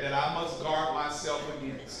threat that I must guard myself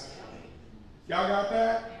against. Y'all got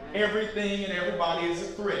that? Everything and everybody is a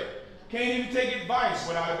threat. Can't even take advice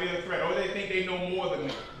without it being a threat. Or they think they know more than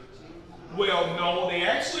me. Well, no, they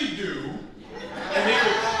actually do. And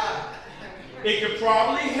it could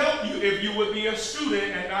probably help you if you would be a student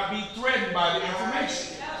and not be threatened by the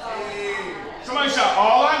information. Somebody shout,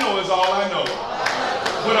 all I know is all I know.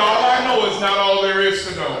 But all I know is not all there is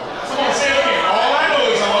to know. Someone say it again. All I know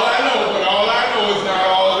is all I know, but all I know is not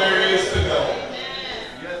all there is to know.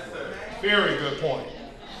 Yes, sir. Very good point.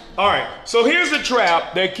 All right, so here's the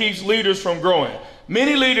trap that keeps leaders from growing.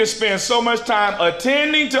 Many leaders spend so much time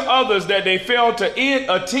attending to others that they fail to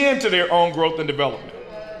attend to their own growth and development.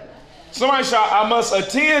 Somebody shout, I must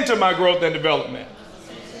attend to my growth and development.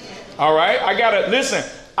 All right, I got to, listen,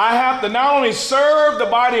 I have to not only serve the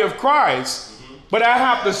body of Christ, but I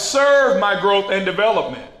have to serve my growth and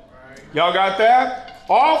development. Y'all got that?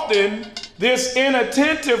 Often, this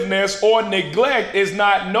inattentiveness or neglect is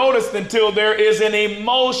not noticed until there is an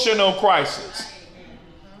emotional crisis.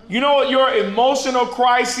 You know what your emotional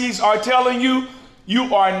crises are telling you?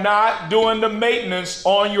 You are not doing the maintenance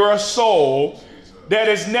on your soul that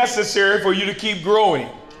is necessary for you to keep growing.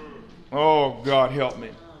 Oh, God help me.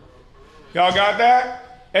 Y'all got that?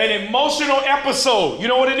 An emotional episode. You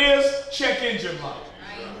know what it is? Check engine light.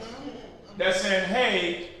 That's saying,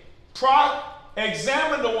 hey,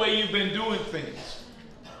 examine the way you've been doing things,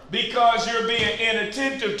 because you're being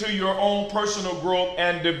inattentive to your own personal growth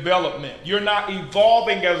and development. You're not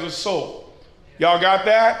evolving as a soul. Y'all got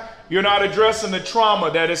that? You're not addressing the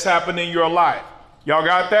trauma that has happened in your life. Y'all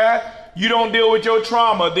got that? You don't deal with your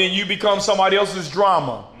trauma, then you become somebody else's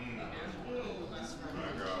drama.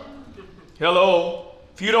 Hello?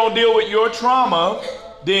 If you don't deal with your trauma,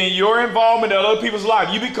 then your involvement in other people's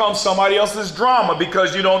life, you become somebody else's drama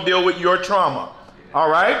because you don't deal with your trauma. All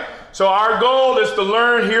right? So our goal is to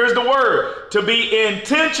learn, here's the word, to be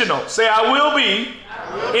intentional. Say, I will be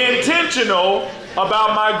intentional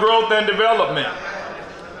about my growth and development.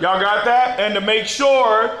 Y'all got that? And to make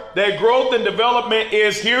sure that growth and development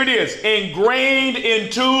is, here it is, ingrained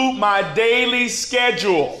into my daily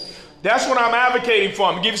schedule. That's what I'm advocating for.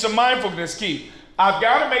 I'm going to give you some mindfulness key. I've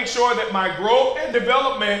got to make sure that my growth and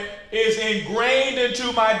development is ingrained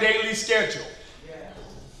into my daily schedule.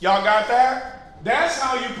 Y'all got that? That's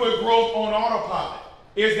how you put growth on autopilot.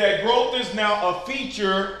 Is that growth is now a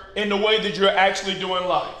feature in the way that you're actually doing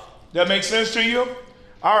life. That makes sense to you?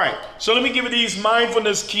 All right. So let me give you these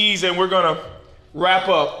mindfulness keys and we're going to wrap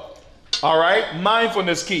up. All right.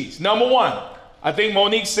 Mindfulness keys. Number one, I think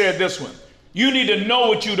Monique said this one. You need to know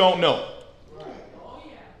what you don't know.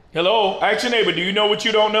 Hello, ask your neighbor, do you know what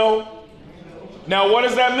you don't know? Now, what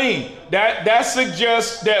does that mean? That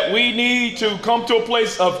suggests that we need to come to a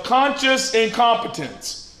place of conscious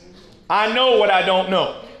incompetence. I know what I don't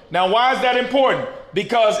know. Now, why is that important?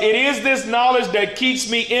 because it is this knowledge that keeps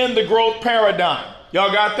me in the growth paradigm.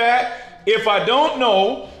 Y'all got that? If I don't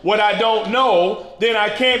know what I don't know, then I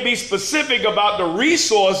can't be specific about the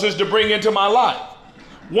resources to bring into my life.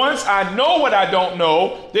 Once I know what I don't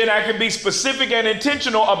know, then I can be specific and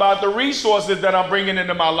intentional about the resources that I'm bringing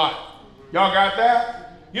into my life. Y'all got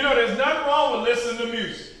that? You know, there's nothing wrong with listening to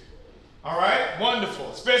music. All right?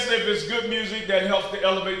 Wonderful. Especially if it's good music that helps to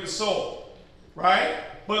elevate the soul. Right?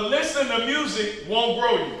 But listening to music won't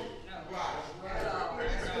grow you.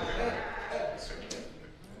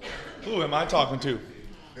 Who am I talking to?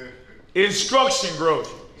 Instruction grows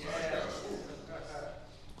you.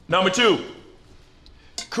 Number 2,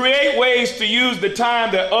 create ways to use the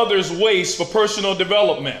time that others waste for personal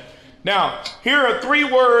development. Now, here are 3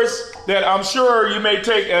 words that I'm sure you may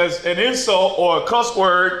take as an insult or a cuss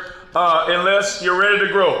word unless you're ready to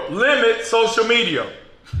grow. Limit social media.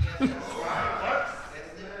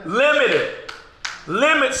 Limit it.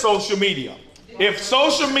 Limit social media. If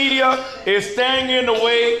social media is standing in the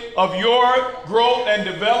way of your growth and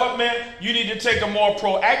development, you need to take a more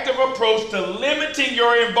proactive approach to limiting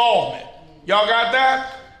your involvement. Y'all got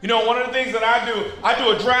that? You know, one of the things that I do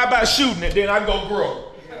a drive-by shooting and then I go grow.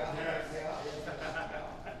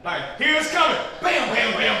 Like, here it's coming. Bam,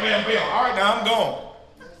 bam, bam, bam, bam. All right, now I'm gone.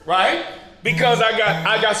 Right? Because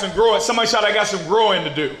I got some growing. Somebody shout, I got some growing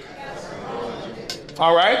to do.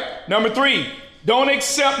 All right? Number 3, don't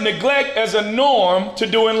accept neglect as a norm to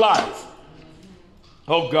do in life.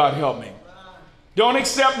 Oh, God, help me. Don't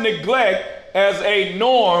accept neglect as a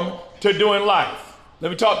norm to do in life. Let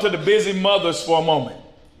me talk to the busy mothers for a moment.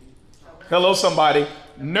 Hello, somebody.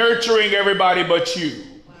 Nurturing everybody but you.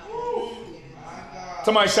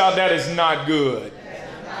 Somebody shout, that is not good.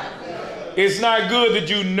 It's not good that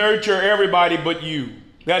you nurture everybody but you.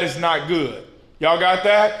 That is not good. Y'all got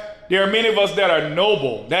that? There are many of us that are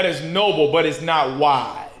noble. That is noble, but it's not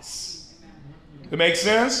wise. That makes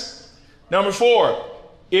sense? Number 4,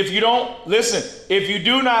 if you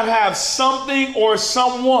do not have something or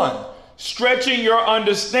someone stretching your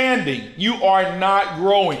understanding, you are not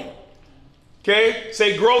growing. Okay?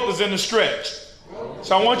 Say growth is in the stretch.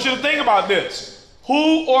 So I want you to think about this.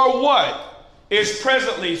 Who or what is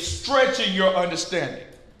presently stretching your understanding?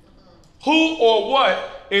 Who or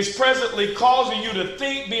what is presently causing you to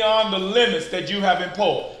think beyond the limits that you have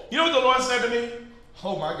imposed? You know what the Lord said to me?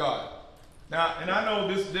 Oh my God. Now, and I know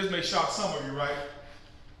this may shock some of you, right?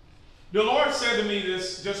 The Lord said to me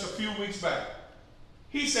this just a few weeks back.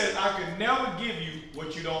 He said, I can never give you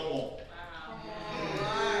what you don't want.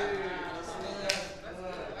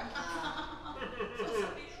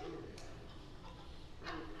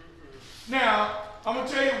 Now, I'm going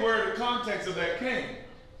to tell you where the context of that came.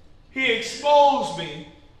 He exposed me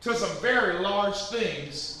to some very large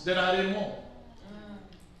things that I didn't want.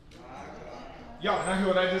 Y'all not hear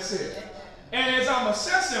what I just said? And as I'm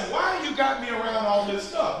assessing, why you got me around all this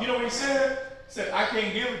stuff? You know what he said? He said, I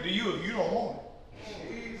can't give it to you if you don't want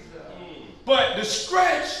it. But the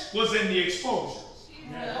stretch was in the exposure.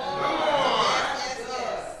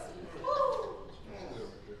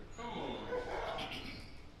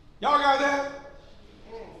 Y'all got that?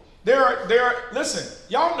 Listen,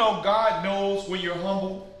 y'all know God knows when you're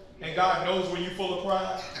humble and God knows when you're full of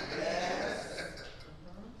pride.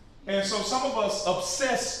 And so some of us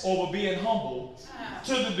obsess over being humble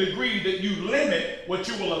to the degree that you limit what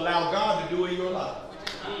you will allow God to do in your life.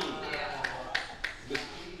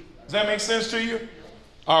 Does that make sense to you?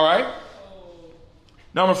 All right.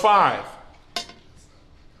 Number 5.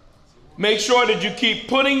 Make sure that you keep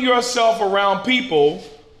putting yourself around people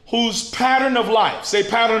whose pattern of life, say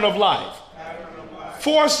pattern of life,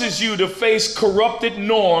 forces you to face corrupted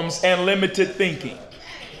norms and limited thinking.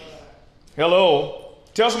 Hello.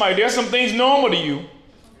 Tell somebody there's some things normal to you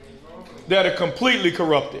that are completely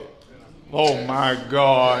corrupted. Oh my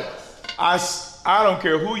God. I don't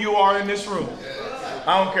care who you are in this room.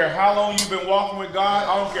 I don't care how long you've been walking with God.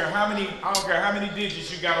 I don't care how many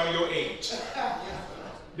digits you got on your age.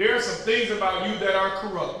 There are some things about you that are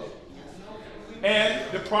corrupted.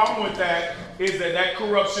 And the problem with that is that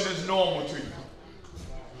corruption is normal to you.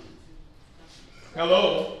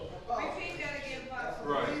 Hello? Repeat that again, Pastor.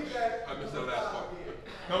 Right. I missed that last part.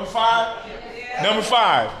 Number 5? Yeah. Number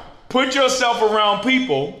 5. Put yourself around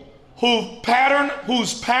people whose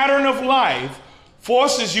pattern of life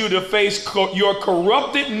forces you to face your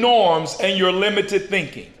corrupted norms and your limited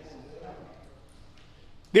thinking.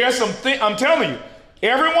 There's some I'm telling you,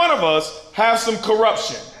 every one of us has some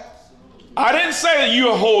corruption. I didn't say that you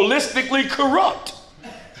are holistically corrupt.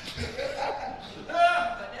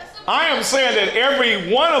 I am saying that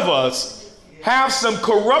every one of us have some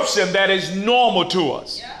corruption that is normal to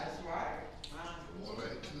us.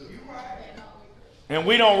 And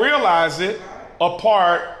we don't realize it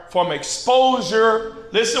apart from exposure.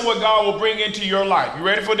 Listen what God will bring into your life. You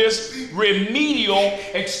ready for this? Remedial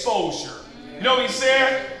exposure. You know what he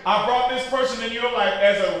said? I brought this person in your life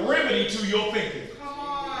as a remedy to your thinking. Come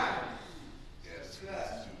on.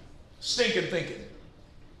 Stinking thinking.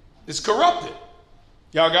 It's corrupted.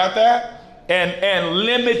 Y'all got that? And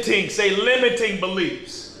limiting, say limiting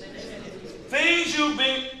beliefs. Things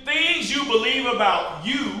you believe about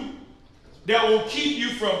you that will keep you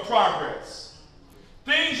from progress.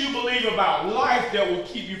 Things you believe about life that will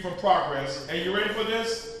keep you from progress. And you ready for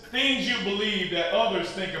this? Things you believe that others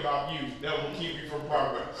think about you that will keep you from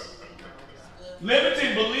progress.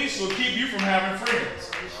 Limiting beliefs will keep you from having friends.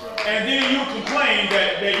 And then you complain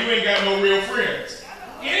that you ain't got no real friends.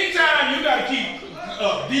 Anytime you got to keep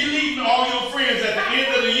deleting all your friends at the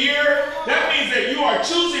end of the year, that means that you are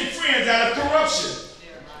choosing friends out of corruption.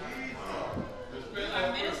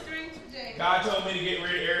 I'm ministering today. God told me to get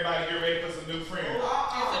ready, everybody get ready for some new friends.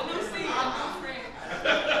 It's a new season, new friends.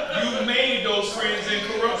 You made those friends in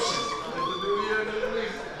corruption.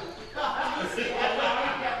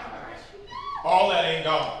 All that ain't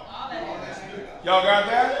God. Y'all got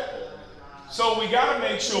that? So we got to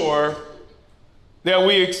make sure that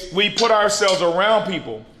we put ourselves around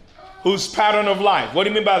people whose pattern of life, what do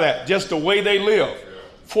you mean by that? Just the way they live,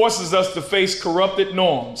 forces us to face corrupted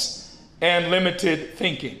norms and limited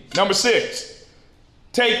thinking. Number 6,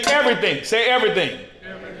 take everything, say everything.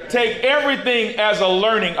 Take everything as a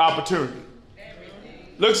learning opportunity.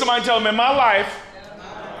 Look, somebody tell them, in my life,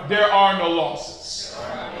 there are no losses.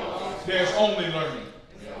 There's only learning.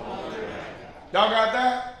 Y'all got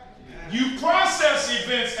that? You process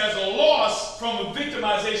events as a loss from a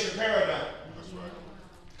victimization paradigm.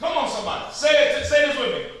 Come on, somebody. Say this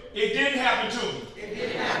with me. It didn't happen to me.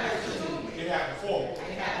 It happened for me.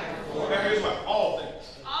 Now here's what. All things.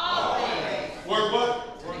 Work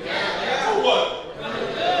what? For what?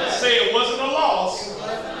 Say it wasn't a loss.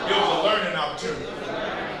 It was a learning opportunity.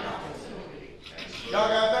 Y'all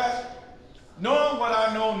got that? Knowing what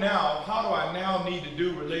I know now, how do I now need to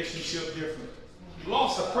do relationship differently?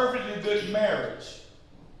 Lost a perfectly good marriage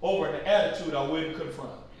over an attitude I wouldn't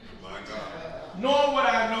confront. My God. Knowing what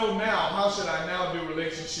I know now, how should I now do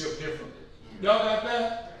relationship differently? Y'all got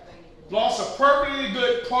that? Lost a perfectly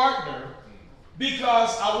good partner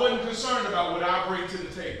because I wasn't concerned about what I bring to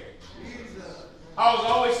the table. I was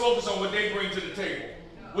always focused on what they bring to the table,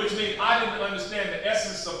 which means I didn't understand the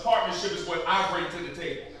essence of partnership is what I bring to the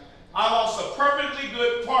table. I lost a perfectly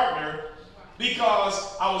good partner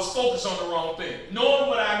because I was focused on the wrong thing. Knowing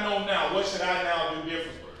what I know now, what should I now do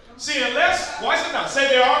differently? See, watch it now, say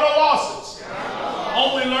there are no losses,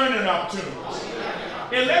 only learning opportunities.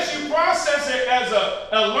 Unless you process it as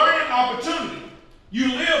a learning opportunity, you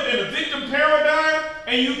live in a victim paradigm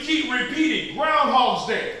and you keep repeating Groundhog's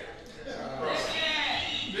Day.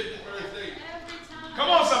 Come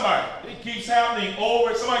on, somebody. It keeps happening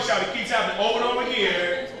over. Somebody shout, it keeps happening over and over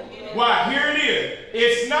again. Why? Here it is.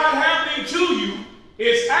 It's not happening to you.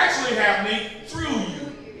 It's actually happening through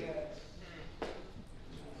you.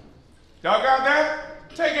 Y'all got that?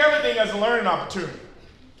 Take everything as a learning opportunity.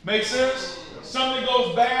 Make sense? Something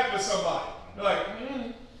goes bad with somebody. You're like,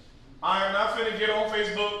 I am not finna get on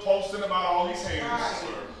Facebook posting about all these haters. Sir.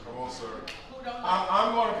 Come on, sir.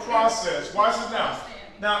 I'm going to process. Watch this now.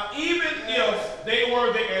 Now, even if they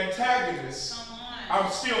were the antagonists, I'm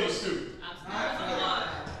still the student.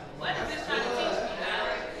 What is this trying to teach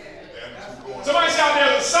me? Somebody shout,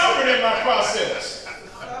 there's a suffering in my process.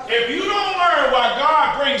 If you don't learn why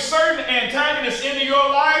God brings certain antagonists into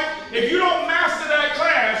your life, if you don't master that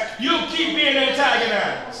class, you'll keep being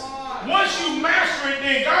antagonized. Once you master it,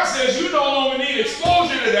 then God says you no longer need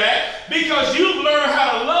exposure to that because you've learned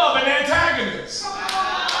how to love an antagonist.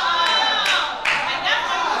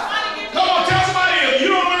 Come on, tell somebody, if you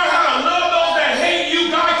don't learn how to love those that hate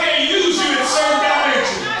you, God can't use you in certain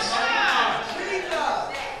dimensions.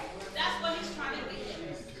 That's what he's trying to do.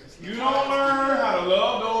 You don't learn how to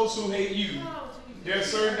love those who hate you. There's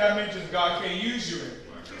certain dimensions God can't use you in.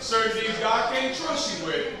 Certain things God can't trust you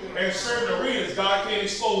with. And certain arenas God can't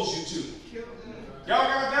expose you to. Y'all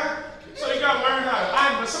got that? So you got to learn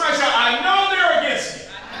how to. Somebody shout, I know they're against me.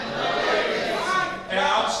 And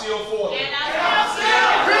I'm still for them.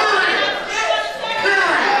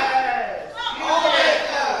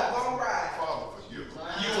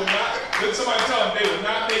 You will not. Let somebody tell them they will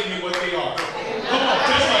not make me what they are. Come on,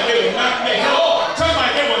 tell somebody they will not make. Hello, tell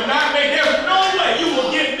somebody they will not make. There's no way you will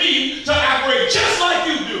get me to operate just like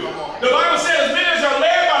you do. The Bible says men are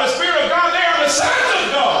led by the Spirit of God. They are the sons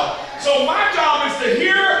of God. So my job is to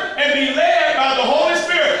hear and be led by the Holy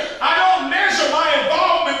Spirit. I don't measure my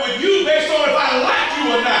involvement with you based on if I like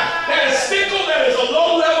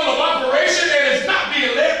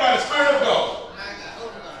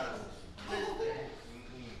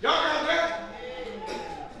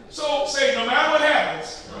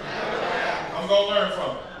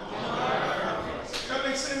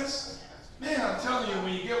sense? Man, I'm telling you,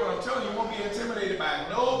 when you get what I'm telling you, you won't be intimidated by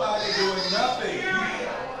nobody doing nothing.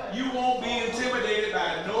 You won't be intimidated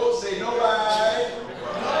by nobody doing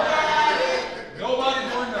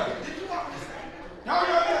nothing. Y'all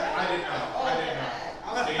got that? I did not.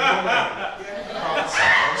 Stay your way.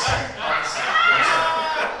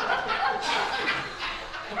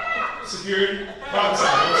 Security.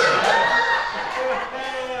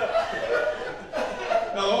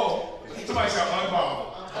 Hello. Somebody say unbothered.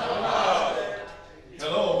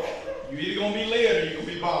 Hello. You either gonna be led or you gonna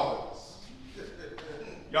be bothered.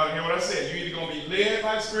 Y'all hear what I said? You either gonna be led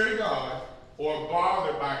by the Spirit of God or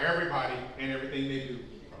bothered by everybody and everything they do.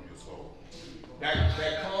 From your soul. That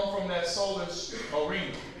come from that soulless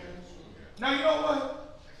arena. Now you know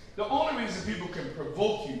what? The only reason people can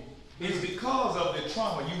provoke you is because of the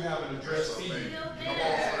trauma you haven't addressed in you.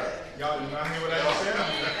 Y'all did not hear what I just said?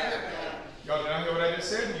 Y'all did not hear what I just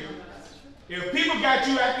said to you? If people got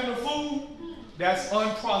you acting a fool, that's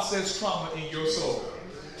unprocessed trauma in your soul.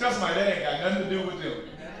 Tell somebody that ain't got nothing to do with them.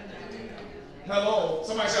 Hello?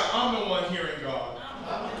 Somebody say, I'm the one hearing God.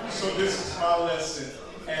 So this is my lesson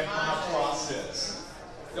and my process.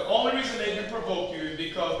 The only reason they can provoke you is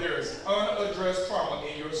because there is unaddressed trauma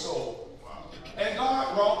in your soul. And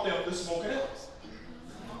God brought them to smoke it out.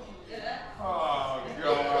 Oh,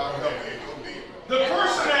 God. The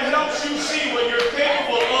person that helps you see what you're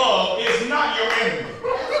capable of is not your enemy.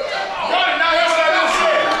 God did not hear what I just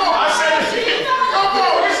said. I said it again. The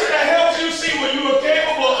person that helps you see what you are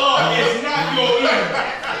capable of is not your enemy.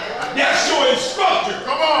 That's your instructor.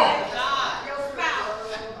 Come on.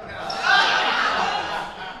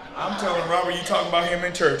 I'm telling Robert, you talking about him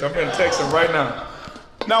in church. I'm going to text him right now.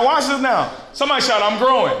 Now watch this now. Somebody shout, I'm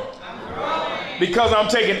growing. Because I'm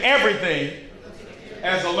taking everything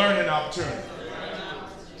as a learning opportunity.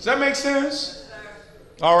 Does that make sense?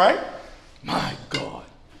 All right. My God.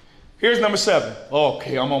 Here's number 7.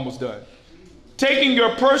 Okay, I'm almost done. Taking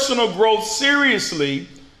your personal growth seriously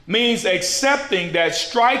means accepting that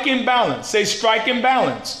striking balance. Say striking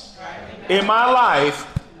balance. In my life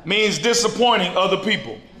means disappointing other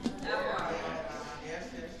people.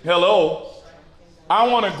 Hello. I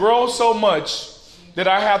want to grow so much that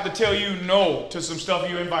I have to tell you no to some stuff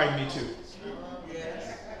you invite me to.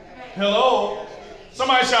 Hello?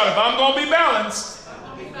 Somebody shout, if I'm going to be balanced,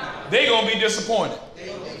 they're going to be disappointed.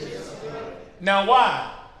 Now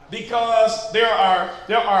why? Because there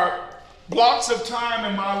are blocks of time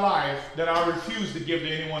in my life that I refuse to give to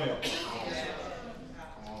anyone else.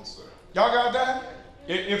 Y'all got that?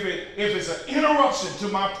 If it's an interruption to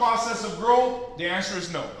my process of growth, the answer is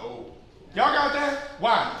no. Y'all got that?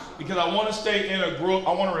 Why? Because I want to stay in a growth,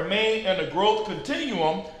 I want to remain in a growth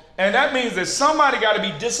continuum, and that means that somebody got to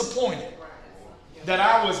be disappointed that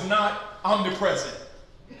I was not omnipresent.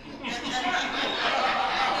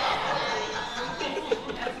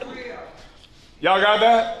 Y'all got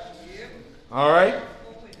that? All right?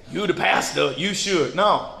 You the pastor, you should.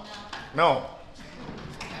 No.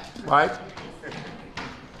 Right?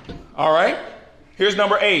 All right? Here's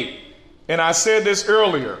number 8. And I said this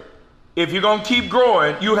earlier. If you're going to keep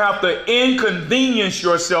growing, you have to inconvenience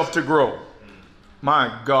yourself to grow.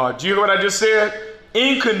 My God. Do you hear what I just said?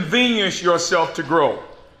 Inconvenience yourself to grow.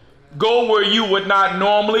 Go where you would not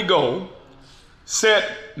normally go.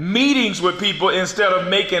 Set meetings with people instead of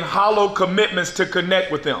making hollow commitments to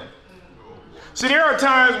connect with them. See, there are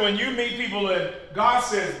times when you meet people and God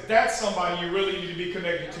says, that's somebody you really need to be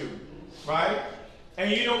connected to. Right?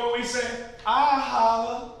 And you know what we say? I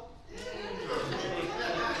holla.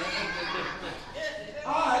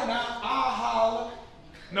 All right, now I'll holler.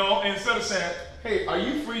 No, instead of saying, hey, are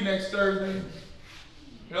you free next Thursday?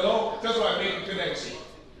 Hello? That's why I make a connection.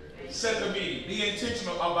 Set the meeting. Be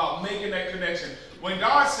intentional about making that connection. When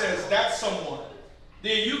God says that's someone,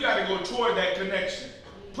 then you got to go toward that connection.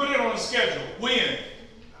 Put it on the schedule. When?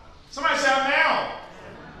 Somebody say, I'm now.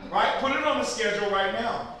 Right? Put it on the schedule right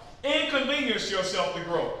now. Inconvenience yourself to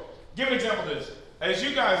grow. Give an example of this. As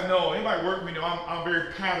you guys know, anybody work with me know I'm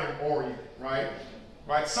very pattern oriented, right?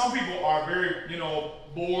 Right? Some people are very,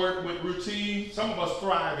 bored with routine. Some of us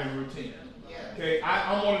thrive in routine. Okay?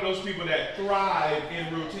 I'm one of those people that thrive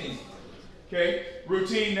in routine. Okay?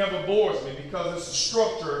 Routine never bores me because it's a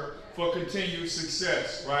structure for continued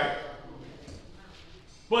success, right?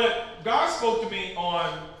 But God spoke to me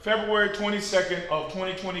on February 22nd of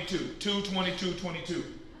 2022, 2/22/22.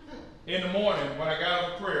 In the morning when I got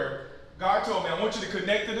out of prayer, God told me, I want you to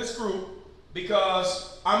connect to this group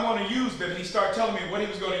because I'm going to use them. And he started telling me what he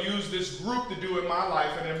was going to use this group to do in my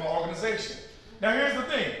life and in my organization. Now here's the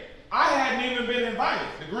thing. I hadn't even been invited.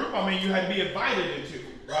 The group, you had to be invited into,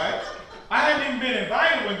 right? I hadn't even been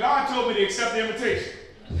invited when God told me to accept the invitation.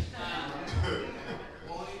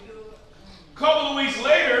 Couple of weeks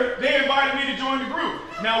later, they invited me to join the group.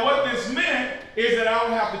 Now, what this meant is that I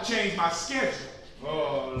would have to change my schedule.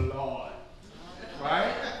 Oh, Lord.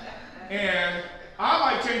 Right? And I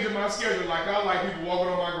like changing my schedule like I like people walking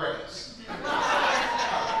on my grass.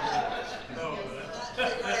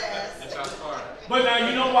 But now,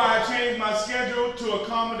 you know why I changed my schedule? To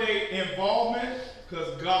accommodate involvement?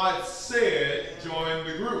 Because God said, join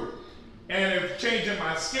the group. And if changing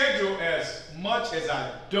my schedule, as much as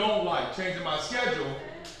I don't like changing my schedule,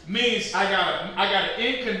 means I gotta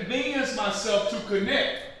inconvenience myself to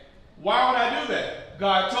connect. Why would I do that?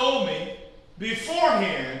 God told me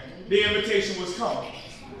beforehand the invitation was coming.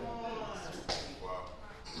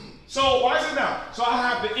 So watch it now. So I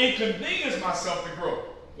have to inconvenience myself to grow.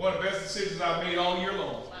 One of the best decisions I've made all year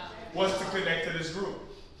long was to connect to this group.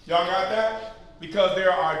 Y'all got that? Because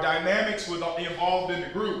there are dynamics involved in the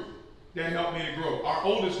group that help me to grow. Our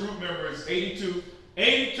oldest group member is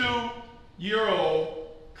 82-year-old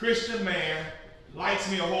Christian man, likes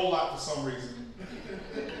me a whole lot for some reason.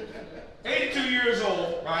 82 years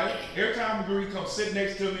old, right? Every time he comes sit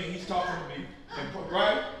next to me, he's talking to me,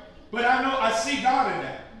 right? But I know, I see God in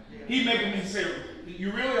that. He making me say,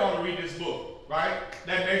 you really ought to read this book, right?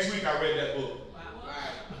 That next week I read that book.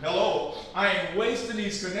 Hello, I ain't wasting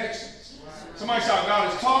these connections. Somebody shout,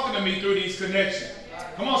 God is talking to me through these connections.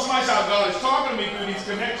 Come on, somebody shout, God is talking to me through these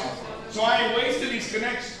connections. So I ain't wasting these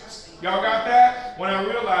connections. Y'all got that? When I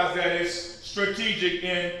realized that it's strategic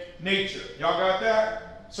in nature. Y'all got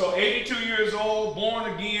that? So 82 years old,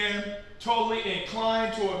 born again, totally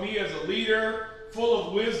inclined toward me as a leader, full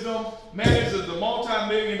of wisdom, manages a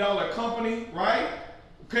multi-million-dollar company, right?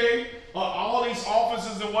 Okay? All these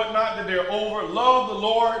offices and whatnot that they're over, love the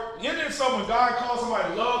Lord. Isn't it something when God calls somebody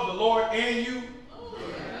to love the Lord and you?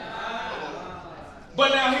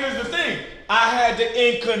 But now here's the thing. I had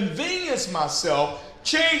to inconvenience myself,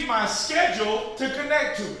 change my schedule to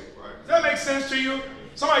connect to it. Does that make sense to you?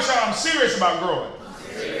 Somebody shout, I'm serious about growing.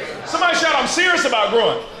 Somebody shout, I'm serious about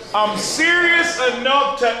growing. I'm serious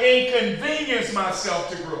enough to inconvenience myself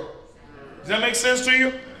to grow. Does that make sense to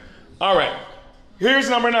you? All right. Here's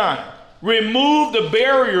number 9. Remove the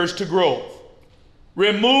barriers to growth.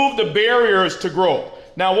 Remove the barriers to growth.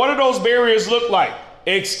 Now, what do those barriers look like?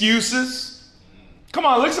 Excuses. Come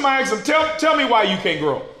on, look at somebody and ask them, tell me why you can't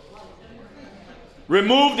grow.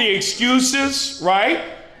 Remove the excuses, right?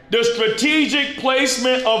 The strategic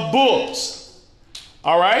placement of books.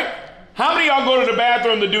 All right? How many of y'all go to the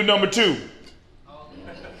bathroom to do number 2?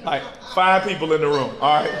 Like 5 people in the room.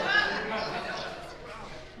 All right.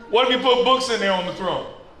 What if you put books in there on the throne?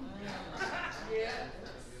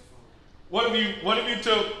 What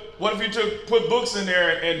if you put books in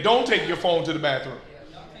there and don't take your phone to the bathroom?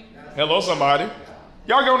 Hello, somebody.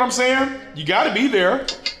 Y'all get what I'm saying? You got to be there.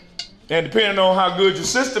 And depending on how good your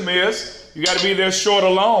system is, you got to be there short or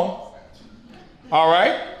long. All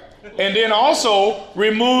right? And then also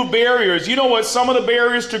remove barriers. You know what some of the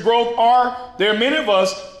barriers to growth are? There are many of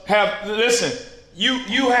us have, listen,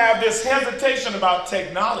 you have this hesitation about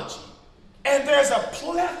technology. And there's a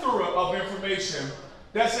plethora of information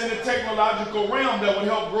that's in the technological realm that would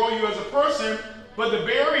help grow you as a person. But the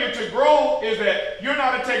barrier to growth is that you're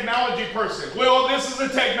not a technology person. Well, this is a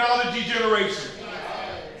technology generation.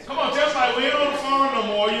 Come on, tell somebody, we ain't on the farm no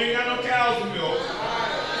more. You ain't got no cows to milk.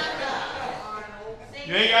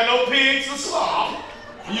 You ain't got no pigs to slaughter.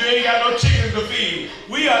 You ain't got no chickens to feed.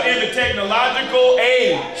 We are in the technological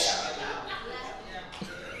age.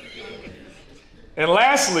 And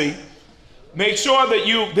lastly, make sure that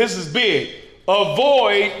this is big,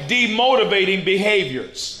 avoid demotivating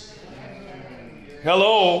behaviors.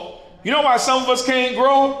 Hello? You know why some of us can't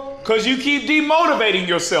grow? Because you keep demotivating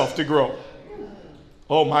yourself to grow.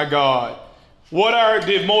 Oh my God. What are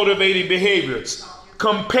demotivating behaviors?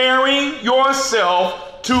 Comparing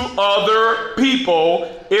yourself to other people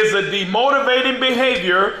is a demotivating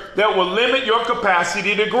behavior that will limit your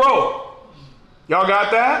capacity to grow. Y'all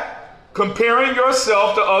got that? Comparing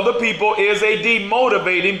yourself to other people is a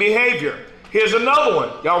demotivating behavior. Here's another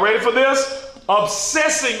one. Y'all ready for this?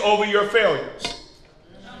 Obsessing over your failures.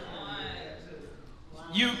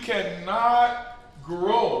 You cannot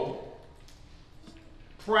grow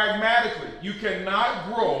pragmatically. You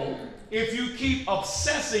cannot grow if you keep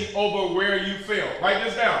obsessing over where you fail. Write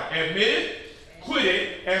this down. Admit it, quit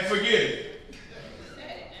it, and forget it.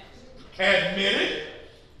 Admit it,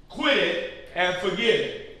 quit it, and forget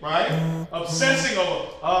it. Right? Obsessing over,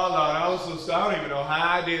 oh Lord, I was so stupid. I don't even know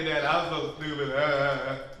how I did that. I was so stupid.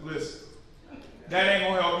 Listen, that ain't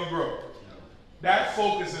going to help you grow. That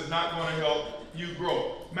focus is not going to help you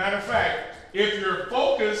grow. Matter of fact, if your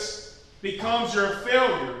focus becomes your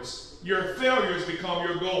failures, your failures become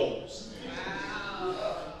your goals.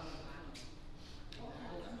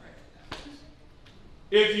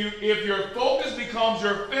 If your focus becomes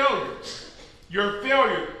your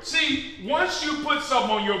failure. See, once you put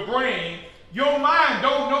something on your brain, your mind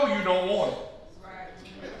don't know you don't want it.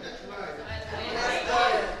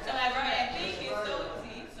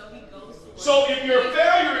 So if your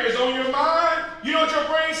failure is on your mind, you know what your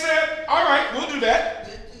brain said? All right, we'll do that.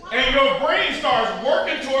 And your brain starts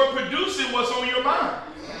working toward producing what's on your mind.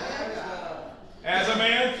 As a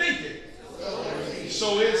man thinketh,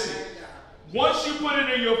 so is he. Once you put it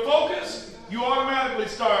in your focus, you automatically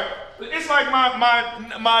start. It's like my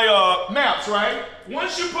maps, right?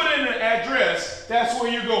 Once you put in an address, that's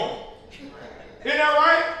where you're going. Isn't that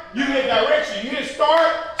right? You hit direction, you hit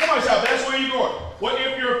start. Somebody shout, that's where you're going. Well,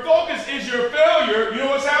 if your focus is your failure, you know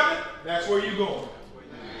what's happening? That's where you're going.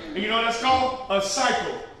 And you know what that's called? A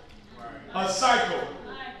cycle. A cycle.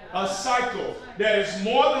 A cycle that is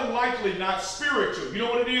more than likely not spiritual. You know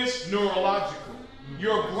what it is? Neurological.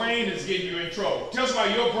 Your brain is getting you in trouble. Tell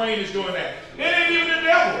somebody your brain is doing that. It ain't even the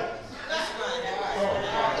devil.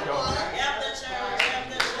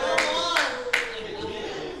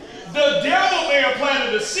 The devil may have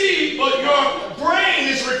planted the seed, but your brain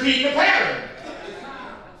is repeating the pattern.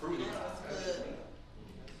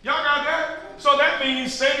 Y'all got that? So that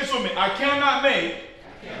means, say this with me, I cannot make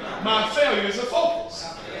my failures a focus.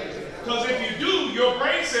 Because if you do, your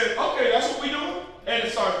brain says, okay, that's what we do. And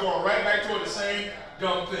it starts going right back toward the same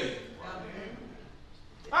dumb thing.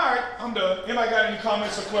 All right, I'm done. Anybody got any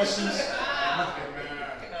comments or questions?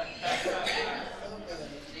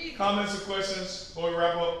 Comments or questions before we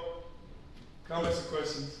wrap up? Comments or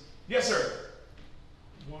questions? Yes, sir.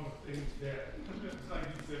 One of the things that, like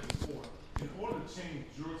you said before, in order to change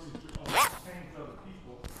your situation, change other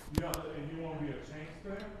people, you have to, and you want to be a change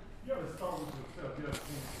player, you have to start with yourself. You have to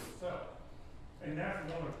change yourself. And that's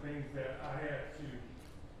one of the things that I had to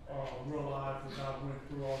realize as I went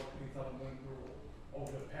through all the things I went through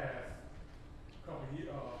over the past couple of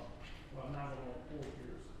years, well, not over 4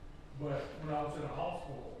 years, but when I was in the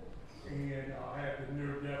hospital and I had the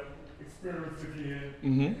near-death experience again,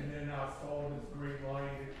 and then I saw this great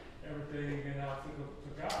light and everything, and I said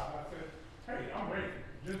to God, I said, hey, I'm ready.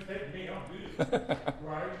 Just take me, I'm good.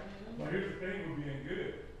 Right? But here's the thing with being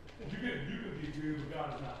good. You can be good, but God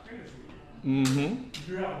is not finished with you.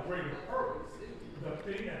 You have a greater purpose. The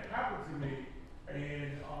thing that happened to me,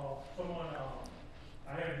 and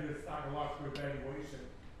I had this psychological evaluation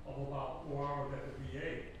of about 4 hours at the VA,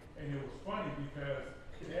 and it was funny because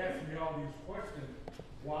it asked me all these questions.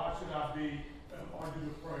 Why should I be, are you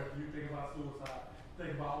depressed? Do you think about suicide?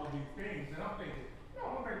 Think about all of these things. And I'm thinking, no,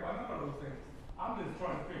 I don't think about none of those things. I'm just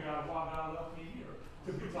trying to figure out why God left me here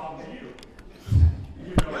to be talking to you.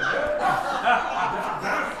 You know,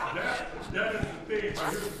 that is the thing. But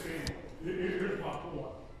here's the thing. Here's my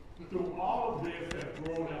point. Through all of this that's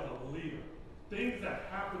grown as a leader, things that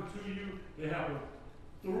happen to you, they happen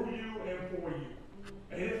through you and for you.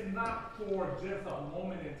 And it's not for just a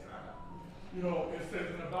moment in time. You know, it says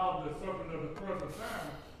in the Bible, the serpent of the present time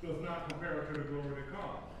does not compare to the glory to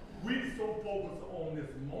come. We so focus on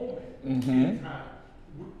this moment in time.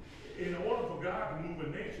 In order for God to move a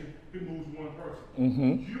nation, He moves one person.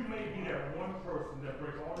 You may be that one person that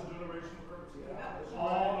breaks all the generational curses,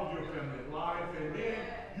 all of your family lives, and then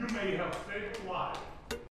you may have saved life